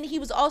too. And he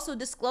was also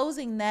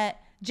disclosing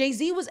that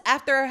Jay-Z was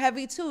after her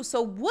heavy too.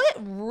 So what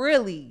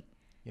really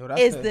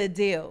is the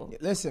deal?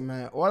 Listen,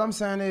 man. All I'm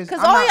saying is,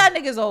 because all y'all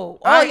niggas old.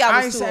 All y'all I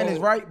was ain't too saying old.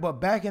 it's right, but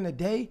back in the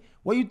day,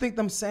 where you think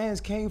them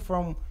sayings came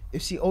from?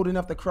 If she old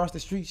enough to cross the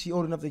street, she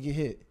old enough to get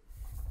hit.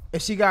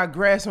 If she got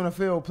grass on the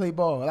field, play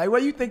ball. Like, where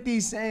you think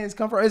these sayings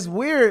come from? It's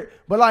weird,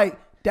 but like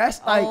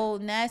that's like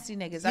old nasty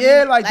niggas.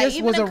 Yeah, like this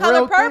even was in a Color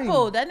real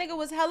Purple, thing. that nigga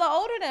was hella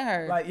older than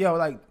her. Like yo,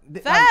 like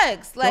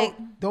facts. Like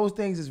those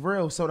things is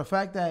real. So the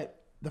fact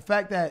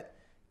that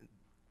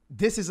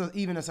this is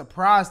even a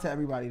surprise to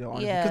everybody though,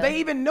 honestly. Yeah. Because they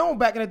even know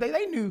back in the day,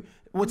 they knew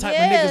what type of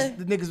niggas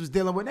the niggas was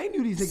dealing with. They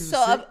knew these niggas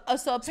was sick,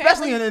 so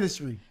especially in the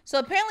industry. So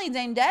apparently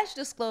Dame Dash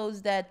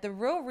disclosed that the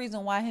real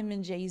reason why him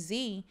and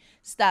Jay-Z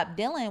stopped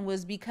dealing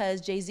was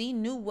because Jay-Z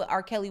knew what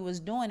R. Kelly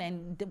was doing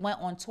and went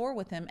on tour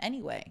with him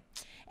anyway.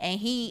 And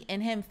he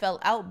and him fell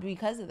out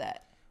because of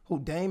that. Who,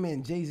 Dame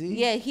and Jay-Z?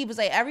 Yeah, he was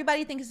like,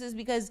 everybody thinks this is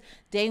because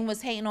Dame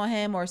was hating on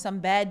him or some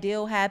bad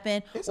deal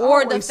happened. It's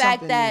or the always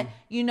fact something that,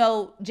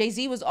 new.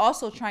 Jay-Z was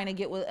also trying to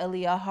get with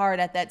Aaliyah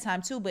hard at that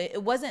time too. But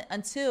it wasn't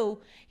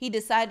until he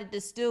decided to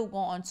still go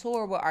on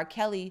tour with R.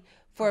 Kelly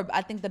for,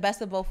 I think, the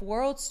Best of Both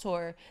Worlds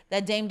tour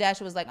that Dame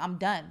Dash was like, I'm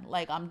done.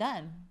 Like, I'm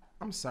done.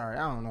 I'm sorry,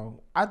 I don't know.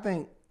 I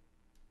think,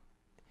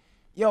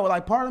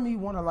 like part of me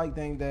want to like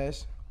Dame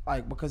Dash.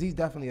 Like, because he's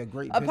definitely a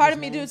great businessman. A part of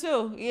me do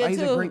too. Yeah, like,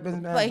 too. He's a great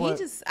businessman. Like, he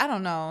just, I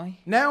don't know.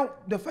 Now,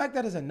 the fact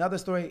that is another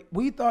story.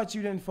 We thought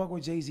you didn't fuck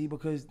with Jay-Z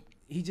because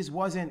he just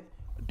wasn't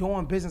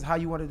doing business how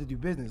you wanted to do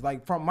business.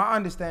 Like, from my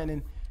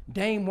understanding,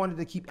 Dame wanted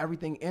to keep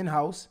everything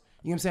in-house.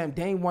 You know what I'm saying?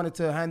 Dame wanted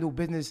to handle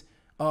business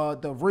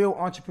the real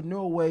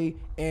entrepreneurial way,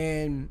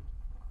 and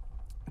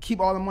keep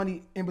all the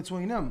money in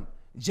between them.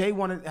 Jay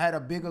had a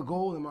bigger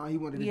goal in mind. He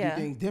wanted to do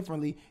things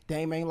differently.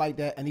 Dame ain't like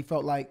that, and he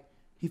felt like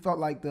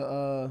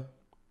the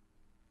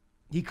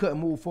he couldn't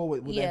move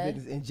forward with that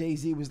business. And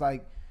Jay-Z was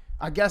like,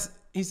 I guess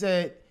he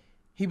said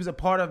he was a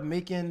part of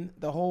making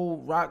the whole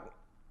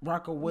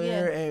rock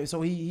aware, and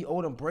so he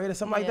owed him bread or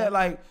something like that.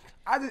 Like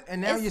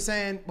and now you're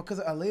saying because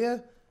of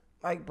Aaliyah.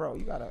 Like, bro,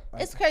 you gotta.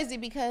 Like, it's crazy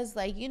because,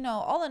 like,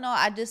 all in all,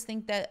 I just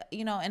think that,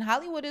 in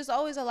Hollywood, there's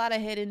always a lot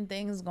of hidden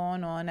things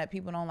going on that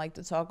people don't like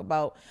to talk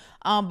about.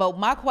 But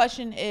my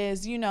question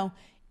is,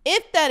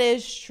 if that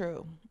is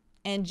true,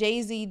 and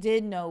Jay-Z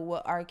did know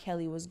what R.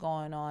 Kelly was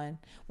going on,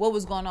 what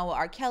was going on with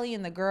R. Kelly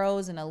and the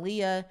girls and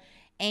Aaliyah,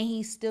 and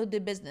he still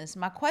did business.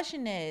 My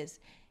question is,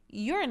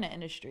 you're in the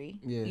industry.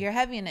 Yeah. You're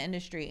heavy in the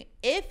industry.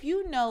 If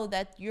you know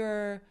that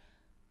your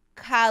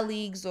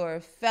colleagues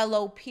or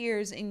fellow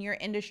peers in your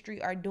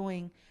industry are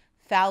doing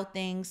foul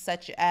things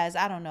such as,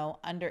 I don't know,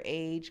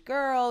 underage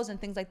girls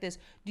and things like this,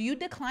 do you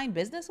decline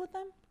business with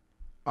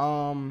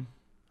them?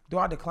 Do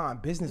I decline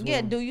business with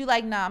them? Do you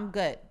like, nah, I'm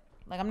good.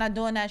 Like, I'm not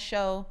doing that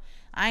show.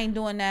 I ain't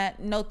doing that.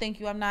 No, thank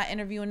you. I'm not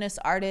interviewing this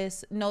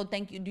artist. No,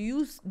 thank you. Do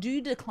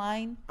you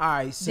decline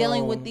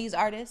dealing with these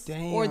artists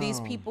or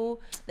these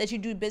people that you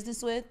do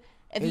business with?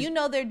 If you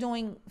know they're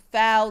doing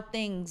foul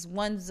things,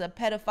 one's a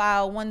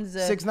pedophile, one's a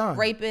 6ix9ine.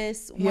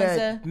 Rapist, he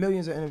had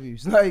millions of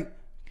interviews. Like,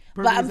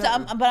 but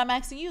I'm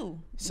asking you,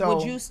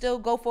 would you still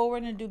go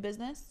forward and do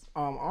business?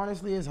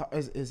 Honestly,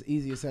 it's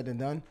easier said than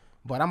done.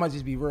 But I'm gonna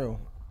just be real.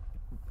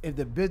 If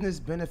the business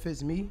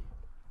benefits me,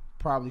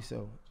 probably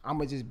so. I'm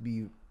gonna just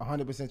be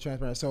 100%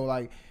 transparent. So,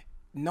 like,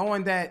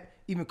 knowing that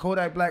even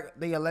Kodak Black,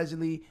 they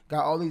allegedly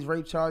got all these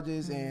rape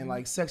charges and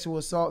like sexual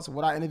assaults.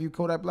 Would I interview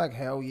Kodak Black?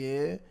 Hell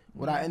yeah.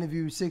 Would I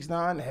interview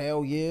 6ix9ine?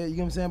 Hell yeah. You know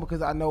what I'm saying?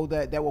 Because I know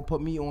that will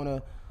put me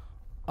on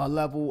a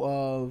level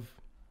of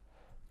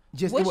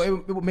just it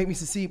will make me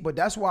succeed. But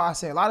that's why I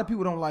say a lot of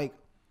people don't like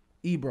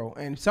Ebro,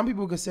 and some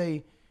people could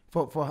say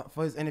for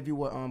his interview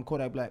with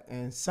Kodak Black,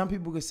 and some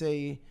people could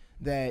say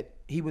that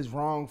he was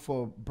wrong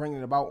for bringing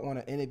it about on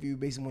an interview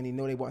basically when he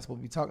know they weren't supposed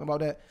to be talking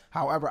about that.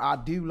 However, I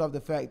do love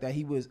the fact that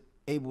he was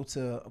able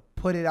to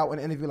put it out in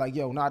an interview like,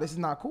 yo, nah, this is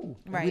not cool.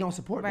 Like, we don't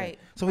support that.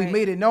 So he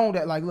made it known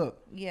that, like,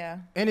 look,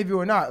 interview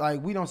or not,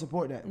 like, we don't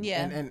support that.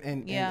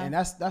 And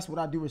that's what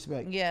I do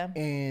respect.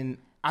 And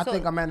I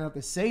think I'm man enough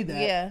to say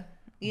that.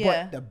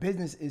 But the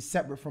business is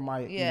separate from my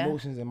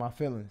emotions and my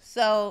feelings.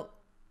 So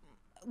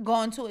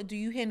going to it, do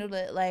you handle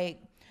it like,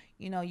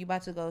 you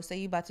about to go, say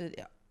you about to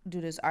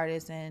do this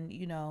artist and,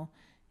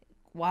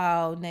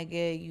 wow,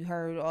 nigga, you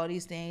heard all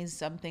these things.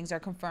 Some things are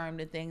confirmed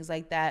and things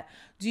like that.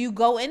 Do you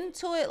go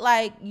into it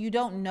like you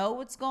don't know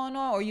what's going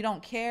on or you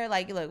don't care?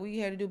 Like, look, we're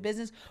here to do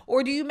business.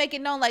 Or do you make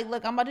it known, like,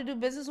 look, I'm about to do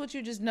business with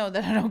you. Just know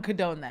that I don't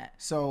condone that.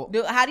 So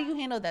how do you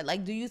handle that?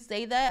 Like, do you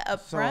say that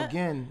up front? So,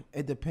 again,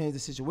 it depends the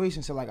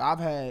situation. So, like, I've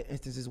had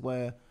instances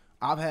where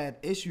I've had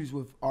issues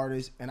with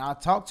artists and I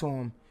talked to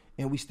them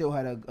and we still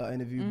had an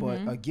interview.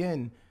 But,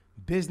 again,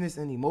 business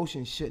and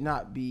emotion should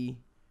not be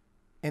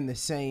in the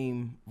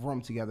same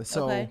room together.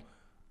 So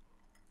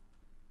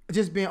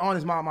just being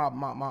honest,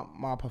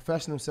 my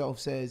professional self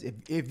says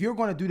if you're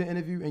going to do the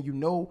interview and you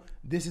know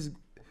this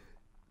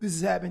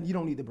is happened, you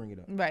don't need to bring it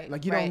up. Right.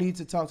 Like, you don't need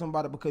to talk to them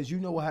about it because you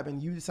know what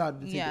happened. You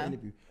decided to take the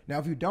interview. Now,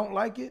 if you don't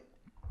like it,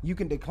 you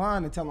can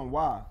decline and tell them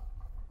why.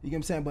 You get what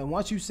I'm saying? But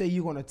once you say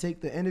you're going to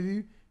take the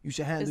interview, you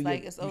should handle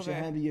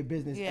your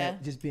business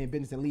at just being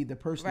business and leave the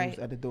personals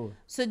at the door.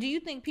 So do you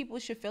think people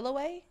should feel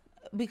away?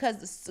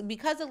 Because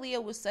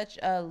Aaliyah was such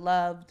a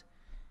loved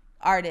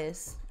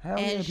artist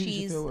and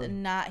she's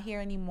not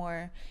here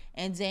anymore,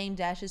 and Dame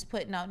Dash is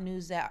putting out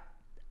news that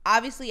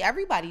obviously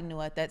everybody knew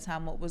at that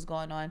time what was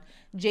going on,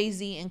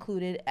 Jay-Z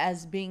included,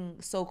 as being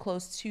so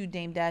close to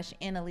Dame Dash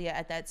and Aaliyah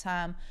at that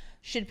time.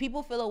 Should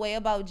people feel a way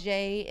about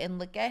Jay and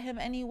look at him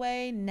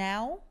anyway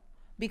now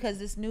because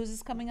this news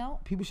is coming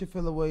out? People should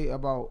feel a way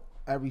about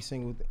every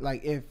single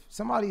like if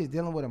somebody is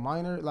dealing with a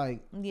minor,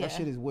 like that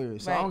shit is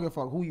weird. So I don't give a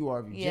fuck who you are.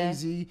 If you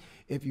Jay-Z,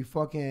 if you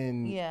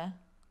fucking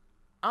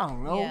I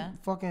don't know,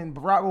 fucking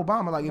Barack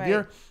Obama. Like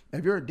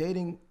if you're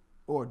dating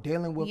or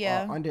dealing with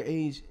an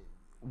underage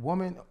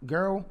woman,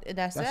 girl,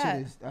 that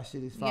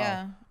shit is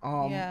fine.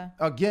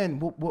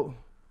 Again,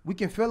 we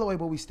can feel away,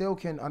 but we still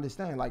can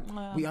understand. Like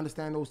we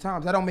understand those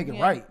times. That don't make it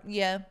right.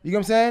 You know what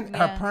I'm saying?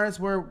 Her parents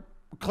were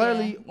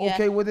clearly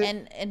okay with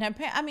it, and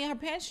her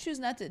parents choose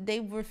not to. They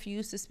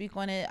refuse to speak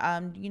on it,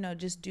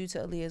 just due to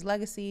Aaliyah's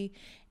legacy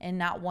and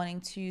not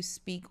wanting to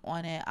speak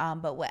on it.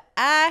 But what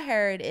I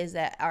heard is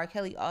that R.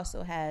 Kelly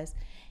also has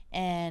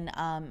an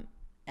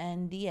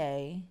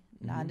NDA,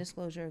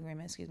 non-disclosure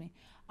agreement,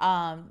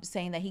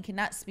 saying that he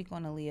cannot speak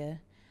on Aaliyah.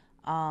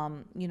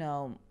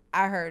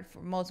 I heard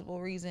for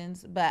multiple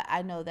reasons, but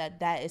I know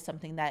that is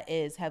something that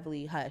is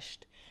heavily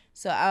hushed.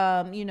 So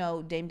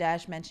Dame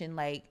Dash mentioned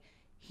like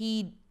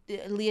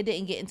Aaliyah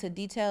didn't get into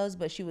details,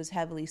 but she was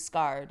heavily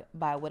scarred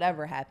by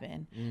whatever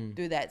happened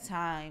through that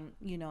time,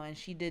 and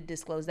she did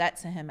disclose that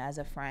to him as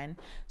a friend.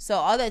 So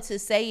all that to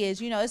say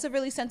is, it's a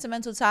really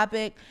sentimental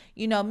topic.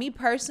 Me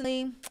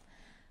personally,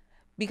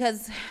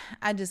 because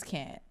I just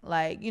can't.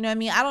 Like, you know what I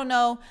mean? I don't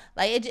know.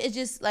 Like, it's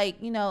just like,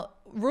 you know,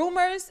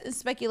 rumors and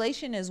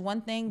speculation is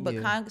one thing, but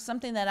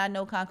something that I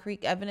know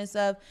concrete evidence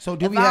of. So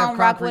do if we I have don't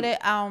rock with it,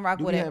 I don't rock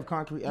with it. Do we have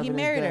concrete evidence? He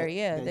married her,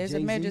 that there's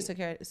Jay-Z? a marriage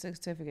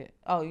certificate.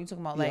 Oh, you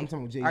talking about like I'm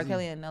talking about Jay-Z. R.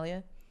 Kelly and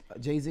Aaliyah?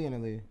 Jay-Z and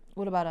Aaliyah.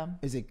 What about them?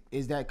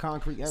 Is that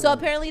concrete evidence? So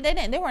apparently they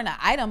weren't an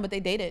item, but they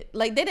dated.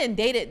 Like, they didn't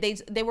date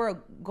it. They were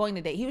going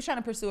to date. He was trying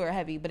to pursue her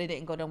heavy, but it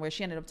didn't go nowhere.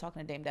 She ended up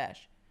talking to Dame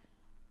Dash.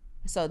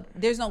 So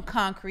there's no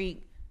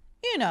concrete,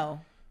 you know,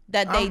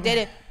 that they did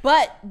it.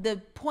 But the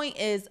point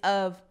is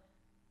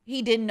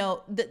he didn't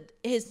know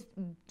his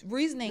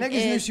reasoning.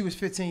 Niggas knew she was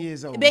 15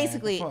 years old.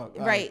 Basically, man.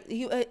 right.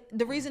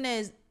 The reason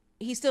is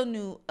he still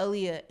knew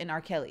Aaliyah and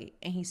R. Kelly,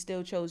 and he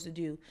still chose to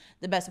do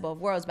the best of both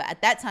worlds. But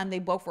at that time, they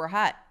both were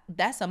hot.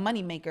 That's a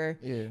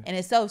moneymaker in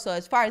itself. So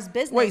as far as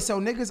business, wait, so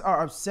niggas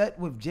are upset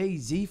with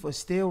Jay-Z for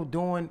still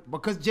doing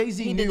because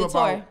Jay-Z knew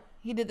about. Tour.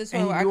 He did the tour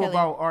and with he R. knew Kelly.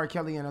 about R.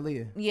 Kelly and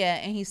Aaliyah. Yeah,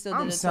 and he still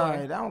did the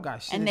sorry, tour. I don't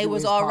got shit. And to they do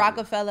was with all his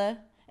Rockefeller.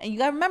 And you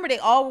gotta remember, they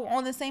all were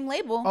on the same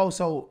label. Oh,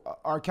 so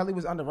R. Kelly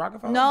was under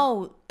Rockefeller?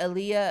 No,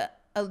 Aaliyah,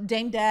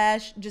 Dame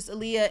Dash, just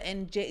Aaliyah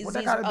and Jay-Z's what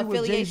that got to do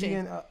with Jay-Z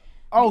affiliation.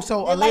 and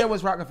so Aaliyah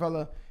was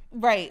Rockefeller.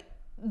 Right.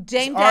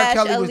 Dame R. Dash,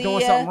 Kelly Aaliyah, was doing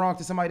something wrong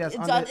to somebody that's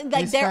under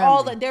like his they're family.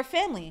 all their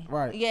family.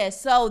 Right. Yeah,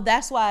 so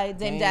that's why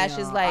Dame Dash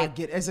is like, I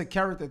get it's a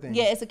character thing.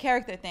 Yeah, it's a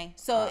character thing.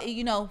 So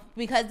you know,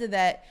 because of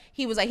that,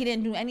 he was like, he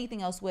didn't do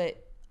anything else with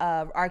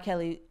R.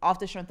 Kelly off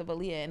the strength of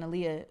Aaliyah, and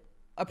Aaliyah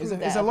approved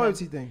that. It's a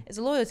loyalty thing. It's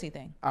a loyalty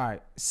thing. All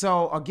right.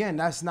 So again,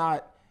 that's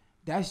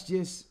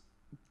just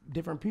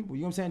different people.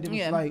 You know what I'm saying?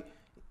 Different, like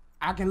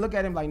I can look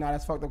at him like, nah,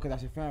 that's fucked up because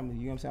that's your family.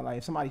 You know what I'm saying? Like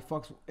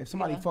if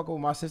somebody fuck with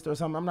my sister or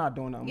something, I'm not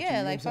doing nothing. Yeah, with you,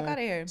 you know like fuck out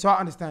of here. So I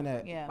understand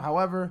that. Yeah.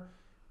 However,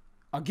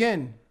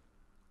 again,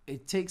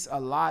 it takes a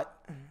lot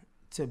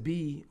to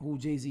be who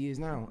Jay-Z is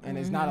now, and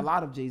it's not a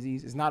lot of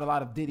Jay-Z's. It's not a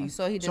lot of Diddy's.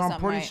 So he did I'm something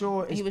pretty right.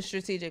 sure He was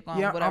strategic on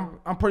yeah, whatever.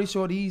 I'm pretty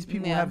sure these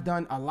people have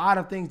done a lot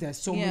of things that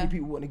so many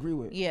people wouldn't agree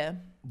with. Yeah,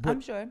 But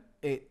I'm sure.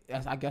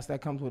 I guess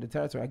that comes with the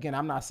territory. Again,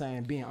 I'm not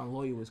saying being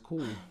unloyal is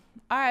cool.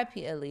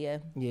 R.I.P.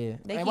 Aaliyah. Yeah,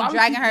 They and keep why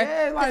dragging we her.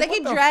 yeah, like, they what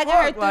keep the dragging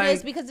fuck? her through Like,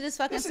 this because of this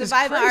fucking this is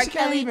surviving crazy. R. She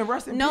can't Kelly. even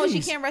rest in No, she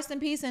peace. can't rest in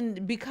peace,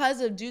 and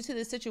because of due to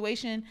the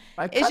situation,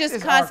 like, it's cut just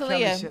this R. constantly.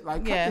 Kelly Yeah, shit.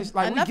 Like, cut yeah. this.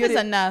 Like, Enough we get is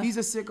it. enough. He's a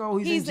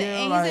sicko. He's in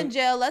jail. He's like, in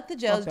jail. Let the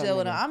jails that deal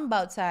with him. nigga. I'm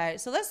about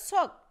tired. So let's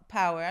talk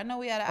power. I know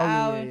we had an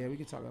hour. Yeah, we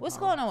can talk about What's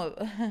power. going on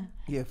with?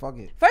 Yeah, fuck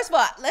it. First of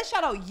all, let's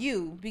shout out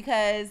you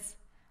because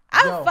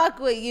I Yo. fuck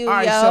with you, All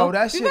right, yo. so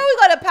that Before shit-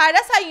 we go to power,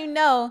 that's how you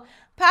know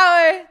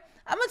power.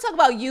 I'm gonna talk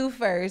about you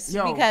first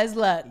Yo, because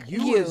look,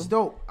 you is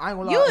dope. I ain't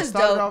gonna lie. You It is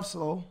started dope. off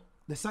slow.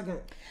 The second.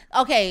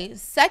 Okay,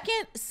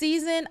 second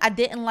season I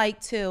didn't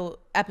like till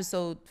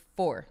episode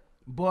 4,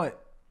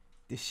 But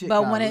the shit.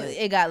 but got when lit.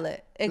 it got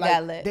lit, it Like,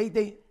 got lit.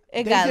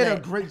 They got did a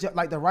lit. great job.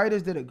 Like the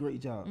writers did a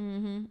great job.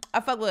 I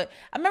fuck with.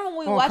 I remember when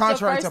we On watched the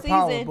contrary first to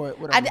Power, season. but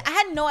I whatever.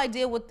 had no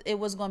idea what it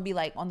was gonna be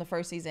like on the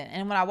first season,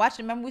 and when I watched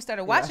it, remember we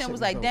started that watching, shit it was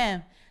was like, dope.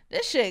 damn,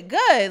 this shit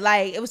good.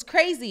 Like it was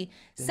crazy.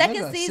 The Second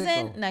nigga a season,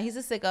 sicko. no, he's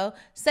a sicko.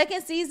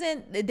 Second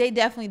season, they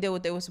definitely did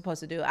what they were supposed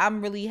to do.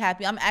 I'm really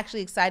happy. I'm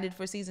actually excited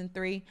for season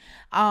 3.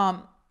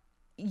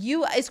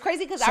 It's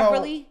crazy because I So,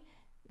 really.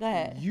 Go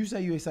ahead. You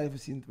say you excited for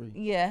season 3.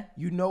 Yeah.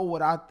 You know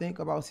what I think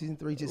about season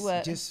 3?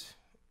 What? Just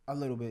a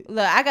little bit.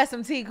 Look, I got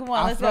some tea. Come on,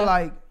 I let's feel go.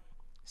 like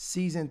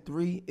season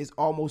 3 is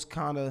almost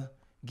kind of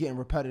getting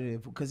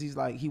repetitive because he's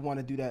like he want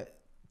to do that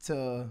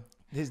to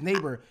his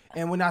neighbor.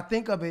 And when I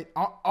think of it,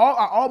 I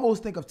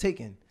almost think of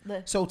Taken.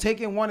 So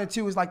Taken 1 and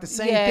 2 is like the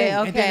same thing.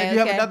 And then if you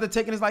have another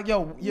Taken, it's like,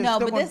 yo, you're no,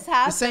 still but on this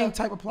has the same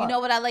type of plot. You know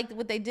what I liked?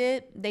 What they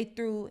did? They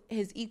threw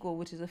his equal,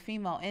 which is a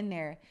female, in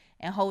there.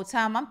 And whole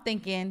time I'm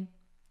thinking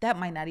that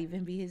might not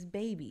even be his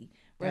baby.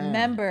 Damn.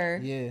 Remember?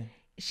 Yeah.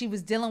 She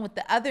was dealing with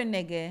the other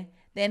nigga.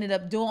 They ended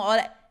up doing all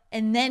that.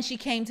 And then she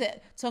came to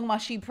talking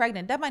about she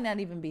pregnant. That might not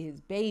even be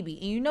his baby.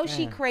 And you know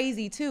she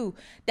crazy too.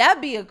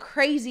 That'd be a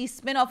crazy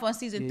spinoff on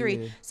season 3.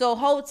 Yeah. So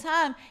whole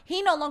time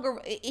he no longer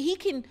he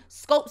can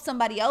scope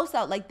somebody else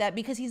out like that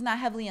because he's not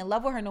heavily in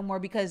love with her no more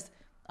because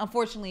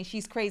unfortunately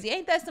she's crazy.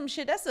 Ain't that some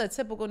shit? That's a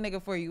typical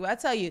nigga for you. I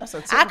tell you.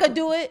 I could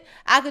do it.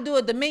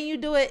 The minute you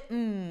do it,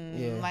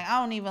 like I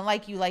don't even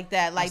like you like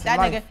that. Like That's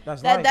that life.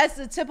 nigga. That's That's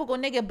a typical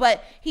nigga.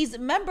 But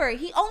remember,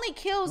 he only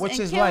kills What's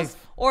and his kills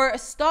life? or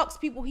stalks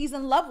people he's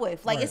in love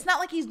with. Like Right. it's not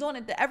like he's doing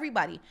it to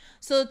everybody.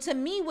 So to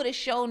me, what it's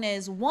shown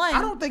is one.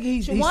 I don't think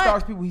he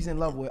stalks people he's in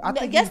love with. I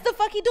think Yes, the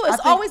fuck he do. It's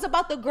think- always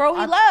about the girl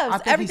he I loves.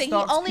 think he Everything. He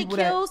stalks only people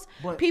that- kills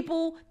but-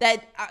 people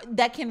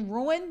that can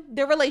ruin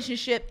their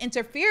relationship,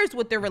 interferes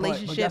with their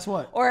relationship, guess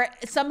what? or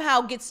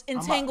somehow gets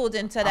entangled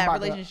into that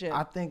relationship.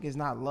 I think it's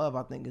not love.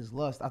 I think it's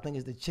lust. I think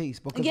it's the chase.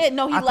 Because Yeah,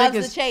 no, he I think loves the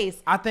it's-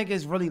 chase. I think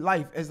it's really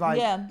life. It's like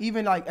Yeah.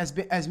 even like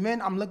as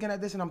men, I'm looking at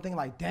this and I'm thinking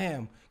like,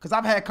 damn, because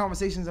I've had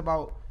conversations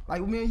about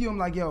like me and you. I'm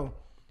like, yo,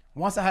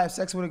 once I have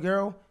sex with a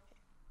girl,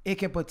 it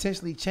can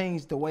potentially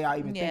change the way I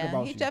even think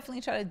about he you.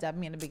 definitely tried to dub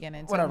me in the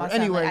beginning. Whatever. My son,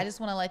 like, Anyway. I just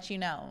want to let you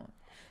know.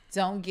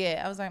 Don't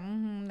get. I was like,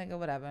 nigga,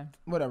 whatever.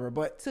 Whatever.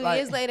 But 2 like,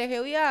 years later,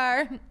 here we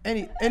are.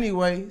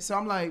 Anyway, so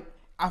I'm like,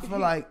 I feel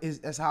like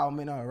that's how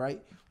men are,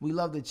 right? We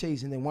love the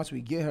chase, and then once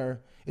we get her,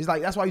 it's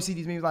like that's why you see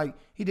these memes like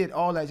he did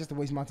all that just to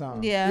waste my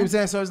time. Yeah, you know what I'm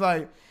saying. So it's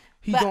like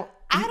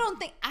I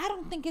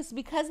don't think it's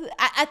because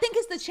I think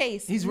it's the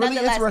chase. He's really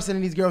interested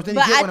in these girls. Then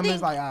he get with them.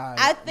 It's like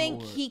I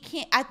think he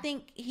can't. I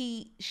think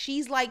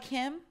she's like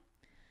him.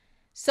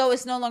 So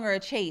it's no longer a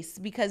chase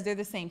because they're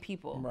the same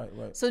people.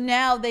 Right. So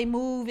now they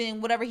move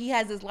in whatever he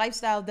has his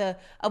lifestyle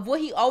of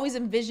what he always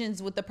envisions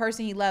with the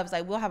person he loves.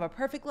 Like we'll have a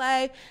perfect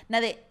life.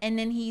 And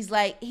then he's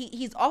like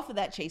he's off of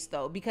that chase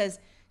though because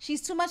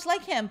she's too much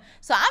like him.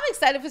 So I'm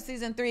excited for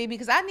season 3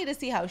 because I need to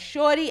see how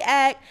Shorty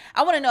act.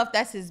 I want to know if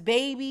that's his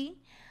baby.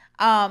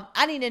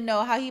 I need to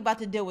know how he about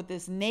to deal with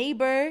this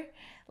neighbor.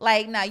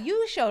 Like now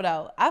you showed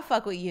out. I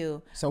fuck with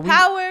you. So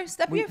Power,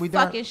 step your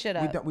fucking shit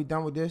up. We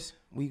done with this.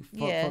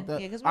 Fuck that.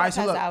 Because we're past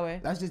the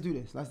hour. Let's just do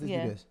this. Do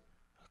this.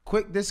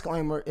 Quick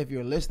disclaimer: if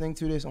you're listening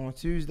to this on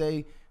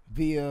Tuesday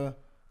via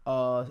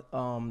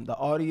the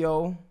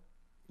audio,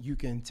 you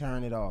can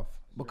turn it off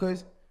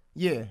because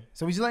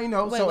So we just let you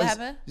know. Wait, what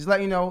happened? Just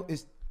let you know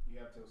it's. You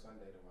have till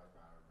Sunday to watch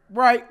Power.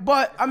 Right,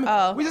 but I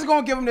mean, we just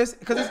gonna give them this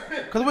because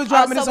we're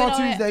dropping this on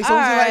Tuesday, so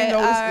we just let you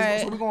know.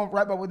 So we're gonna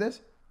wrap up with this.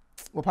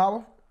 With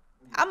Power.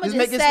 Let's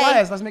make it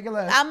last. Let's make it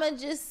last. I'ma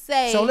just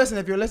say. So listen,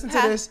 if you're listening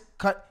to this,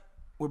 cut.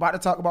 We're about to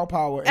talk about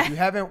Power. If you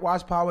haven't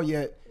watched Power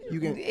yet, you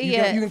can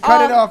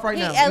cut it off right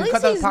now. At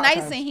least he's nice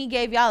and he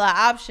gave y'all an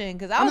option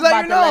because I was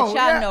about to let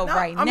y'all know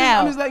right now.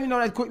 I'm just letting you know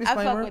that quick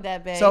disclaimer. I fuck with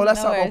that, babe. So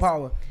let's talk about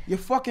Power. Your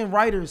fucking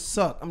writers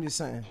suck. I'm just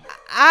saying.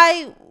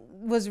 I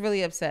was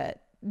really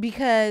upset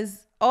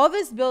because all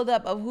this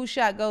buildup of who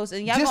shot Ghost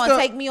and y'all gonna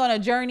take me on a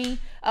journey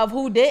of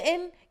who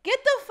didn't. Get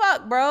the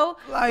fuck, bro.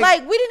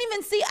 Like we didn't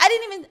even see. I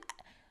didn't even.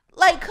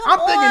 Like, come on.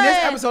 I'm thinking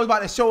this episode is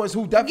about to show us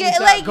who definitely shot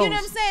Ghost. You know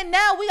what I'm saying?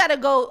 Now we got to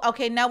go,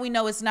 okay, now we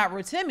know it's not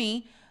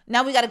Rotimi.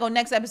 Now we got to go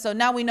next episode.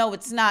 Now we know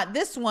it's not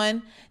this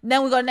one.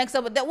 Then we go next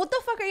episode. What the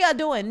fuck are y'all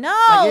doing?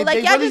 No.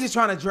 They y'all really just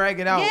trying to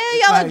drag it out.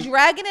 Yeah, y'all are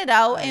dragging it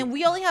out. And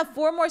we only have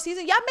 4 more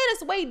seasons. Y'all made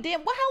us wait.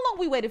 Damn, how long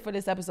we waited for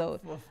this episode?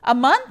 A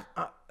month?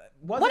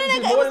 What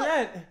did it more than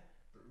that?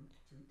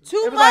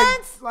 2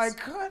 months? Like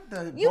cut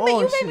the you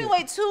made me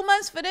wait 2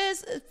 months for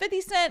this?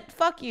 50 Cent,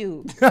 fuck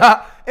you.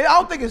 I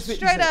don't think it's 50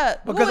 Straight Cent.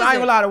 up. Because I ain't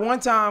gonna lie, the one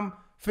time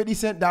 50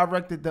 Cent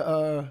directed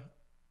the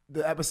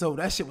episode,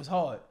 that shit was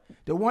hard.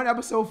 The one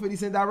episode 50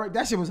 Cent directed,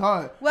 that shit was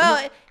hard.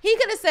 Well, he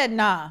could have said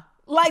nah.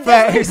 Like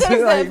that's what he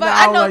could have said. But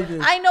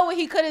I know what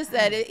he could have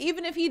said.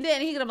 Even if he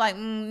didn't, he could have like,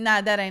 nah,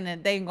 that ain't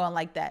it. They ain't going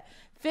like that.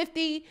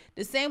 50,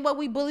 the same way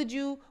we bullied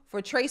you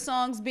for Trey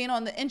Songz being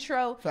on the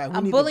intro.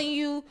 I'm bullying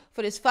you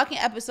for this fucking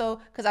episode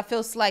because I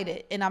feel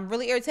slighted. And I'm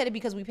really irritated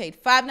because we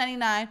paid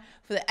 $5.99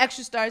 for the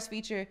extra stars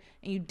feature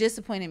and you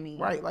disappointed me.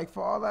 Right, like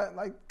for all that,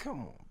 like,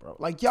 come on, bro.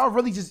 Like, y'all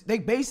really just, they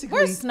basically.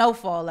 Where's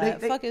Snowfall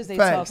at? Fuck is they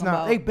talking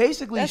about? They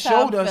basically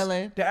showed us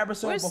the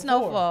episode Where's before.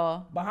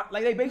 Snowfall?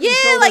 Like, they basically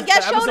showed us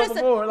y'all showed us.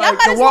 Y'all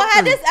might as well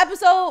have this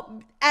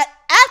episode.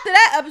 After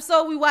that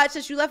episode we watched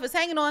that you left us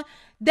hanging on,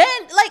 then,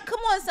 like, come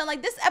on, son.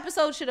 Like, this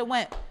episode should have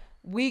went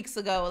weeks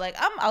ago. Like,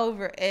 I'm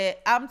over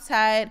it. I'm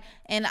tired,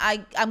 and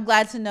I'm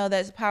glad to know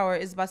that Power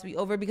is about to be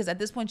over because at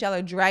this point y'all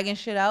are dragging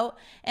shit out,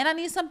 and I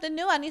need something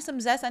new. I need some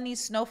zest. I need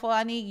Snowfall.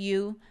 I need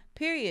you.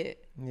 Period.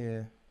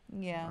 Yeah.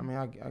 I mean,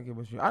 I get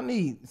what you. I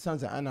need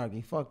Sons of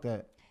Anarchy. Fuck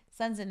that.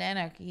 Sons of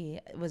Anarchy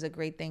was a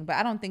great thing, but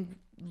I don't think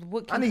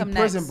what can come next. I need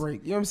Prison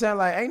Break. You know what I'm saying?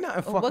 Like, ain't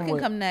nothing fucking. What can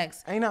come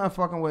next? Ain't nothing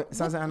fucking with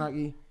Sons of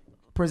Anarchy,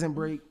 Prison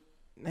Break.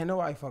 Ain't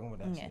nobody fucking with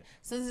that shit.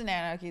 Sons of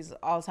Anarchy is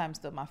all time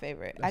still my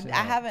favorite. I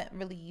haven't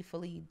really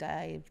fully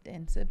dived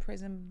into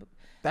Prison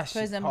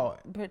hard.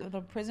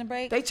 Prison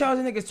Break. They charge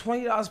the niggas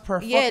 $20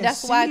 per Yeah,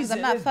 that's why, because I'm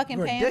not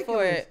fucking paying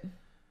for it.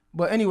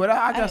 But anyway,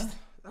 I guess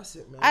that's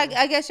it, man.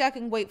 I guess y'all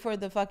can wait for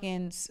the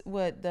fucking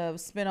the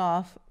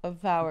spinoff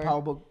of Power.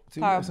 Power Book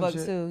 2. Power Book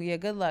 2. Yeah,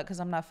 good luck, because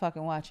I'm not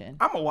fucking watching.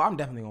 I'm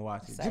definitely gonna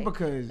watch it just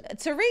because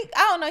Tariq.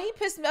 I don't know. He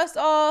pissed us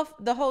off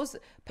the whole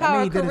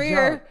Power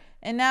career.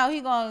 And now he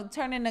gonna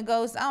turn into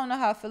Ghost. I don't know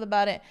how I feel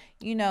about it,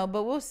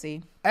 but we'll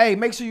see. Hey,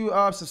 make sure you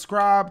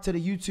subscribe to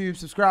the YouTube,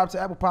 subscribe to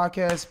Apple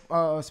Podcasts,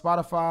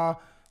 Spotify,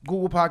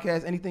 Google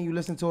Podcasts, anything you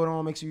listen to it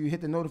on. Make sure you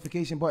hit the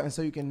notification button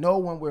so you can know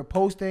when we're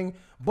posting.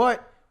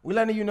 But we're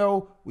letting you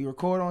know we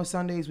record on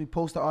Sundays, we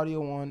post the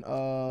audio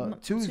on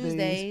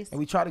Tuesdays, and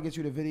we try to get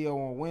you the video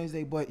on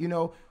Wednesday. But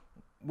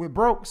we're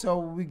broke, so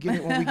we get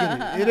it when we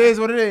get it. It is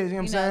what it is. You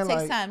know what I'm saying? It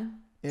takes time.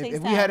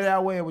 If we had it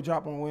our way, it would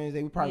drop on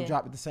Wednesday. We probably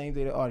drop it the same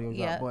day the audio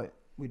drop, but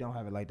we don't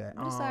have it like that.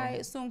 It's all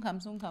right. Soon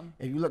come.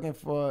 If you're looking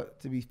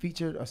to be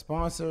featured, a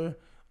sponsor,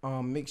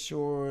 make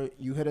sure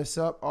you hit us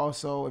up.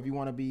 Also, if you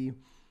want to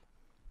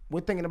we're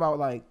thinking about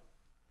like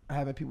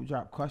having people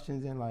drop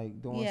questions and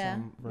like doing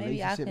some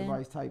relationship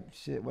advice type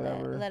shit,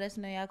 whatever. Let us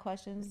know your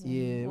questions.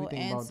 Yeah, we'll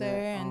answer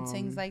and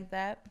things like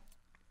that.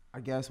 I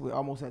guess we're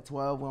almost at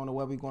 12. We don't know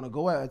where we're going to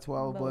go at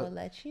 12, but we'll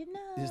let you know.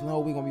 Just know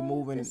we're going to be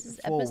moving this is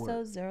forward.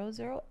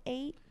 Episode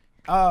 008.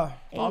 Follow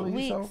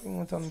you, so you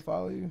want to tell them to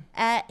follow you?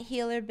 At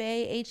Healer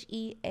Bae,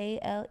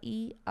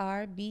 HealerBae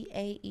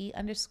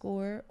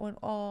 _ on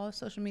all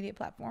social media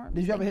platforms.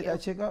 Did you ever hit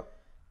that chick up?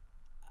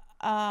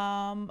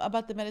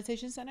 About the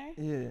meditation center?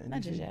 Yeah.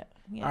 Not just yet.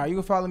 Yeah. All right, you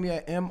can follow me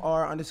at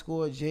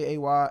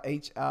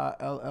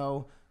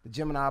MR_JAYHILL, the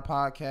Gemini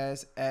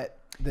podcast at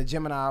the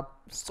Gemini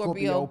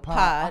Scorpio Pod.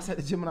 I said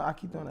the Gemini. I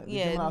keep doing that. The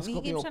Gemini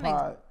Scorpio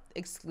Pod.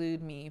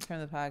 Exclude me from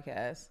the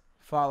podcast.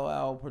 Follow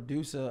our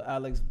producer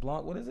Alex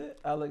Blanc. What is it?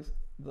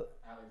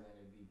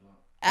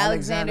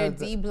 Alexander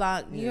D.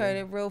 Blanc. You heard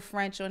it real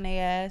French on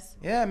their ass.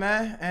 Yeah,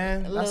 man.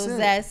 And A little that's it.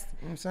 zest. You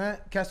know what I'm saying?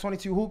 Catch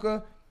 22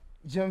 Hookah,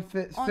 Gym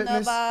Fitness, On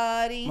the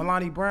body.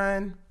 Milani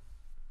Brand,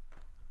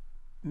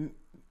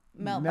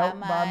 Melt by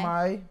by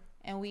my.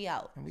 And we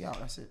out. And we out.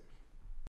 That's it.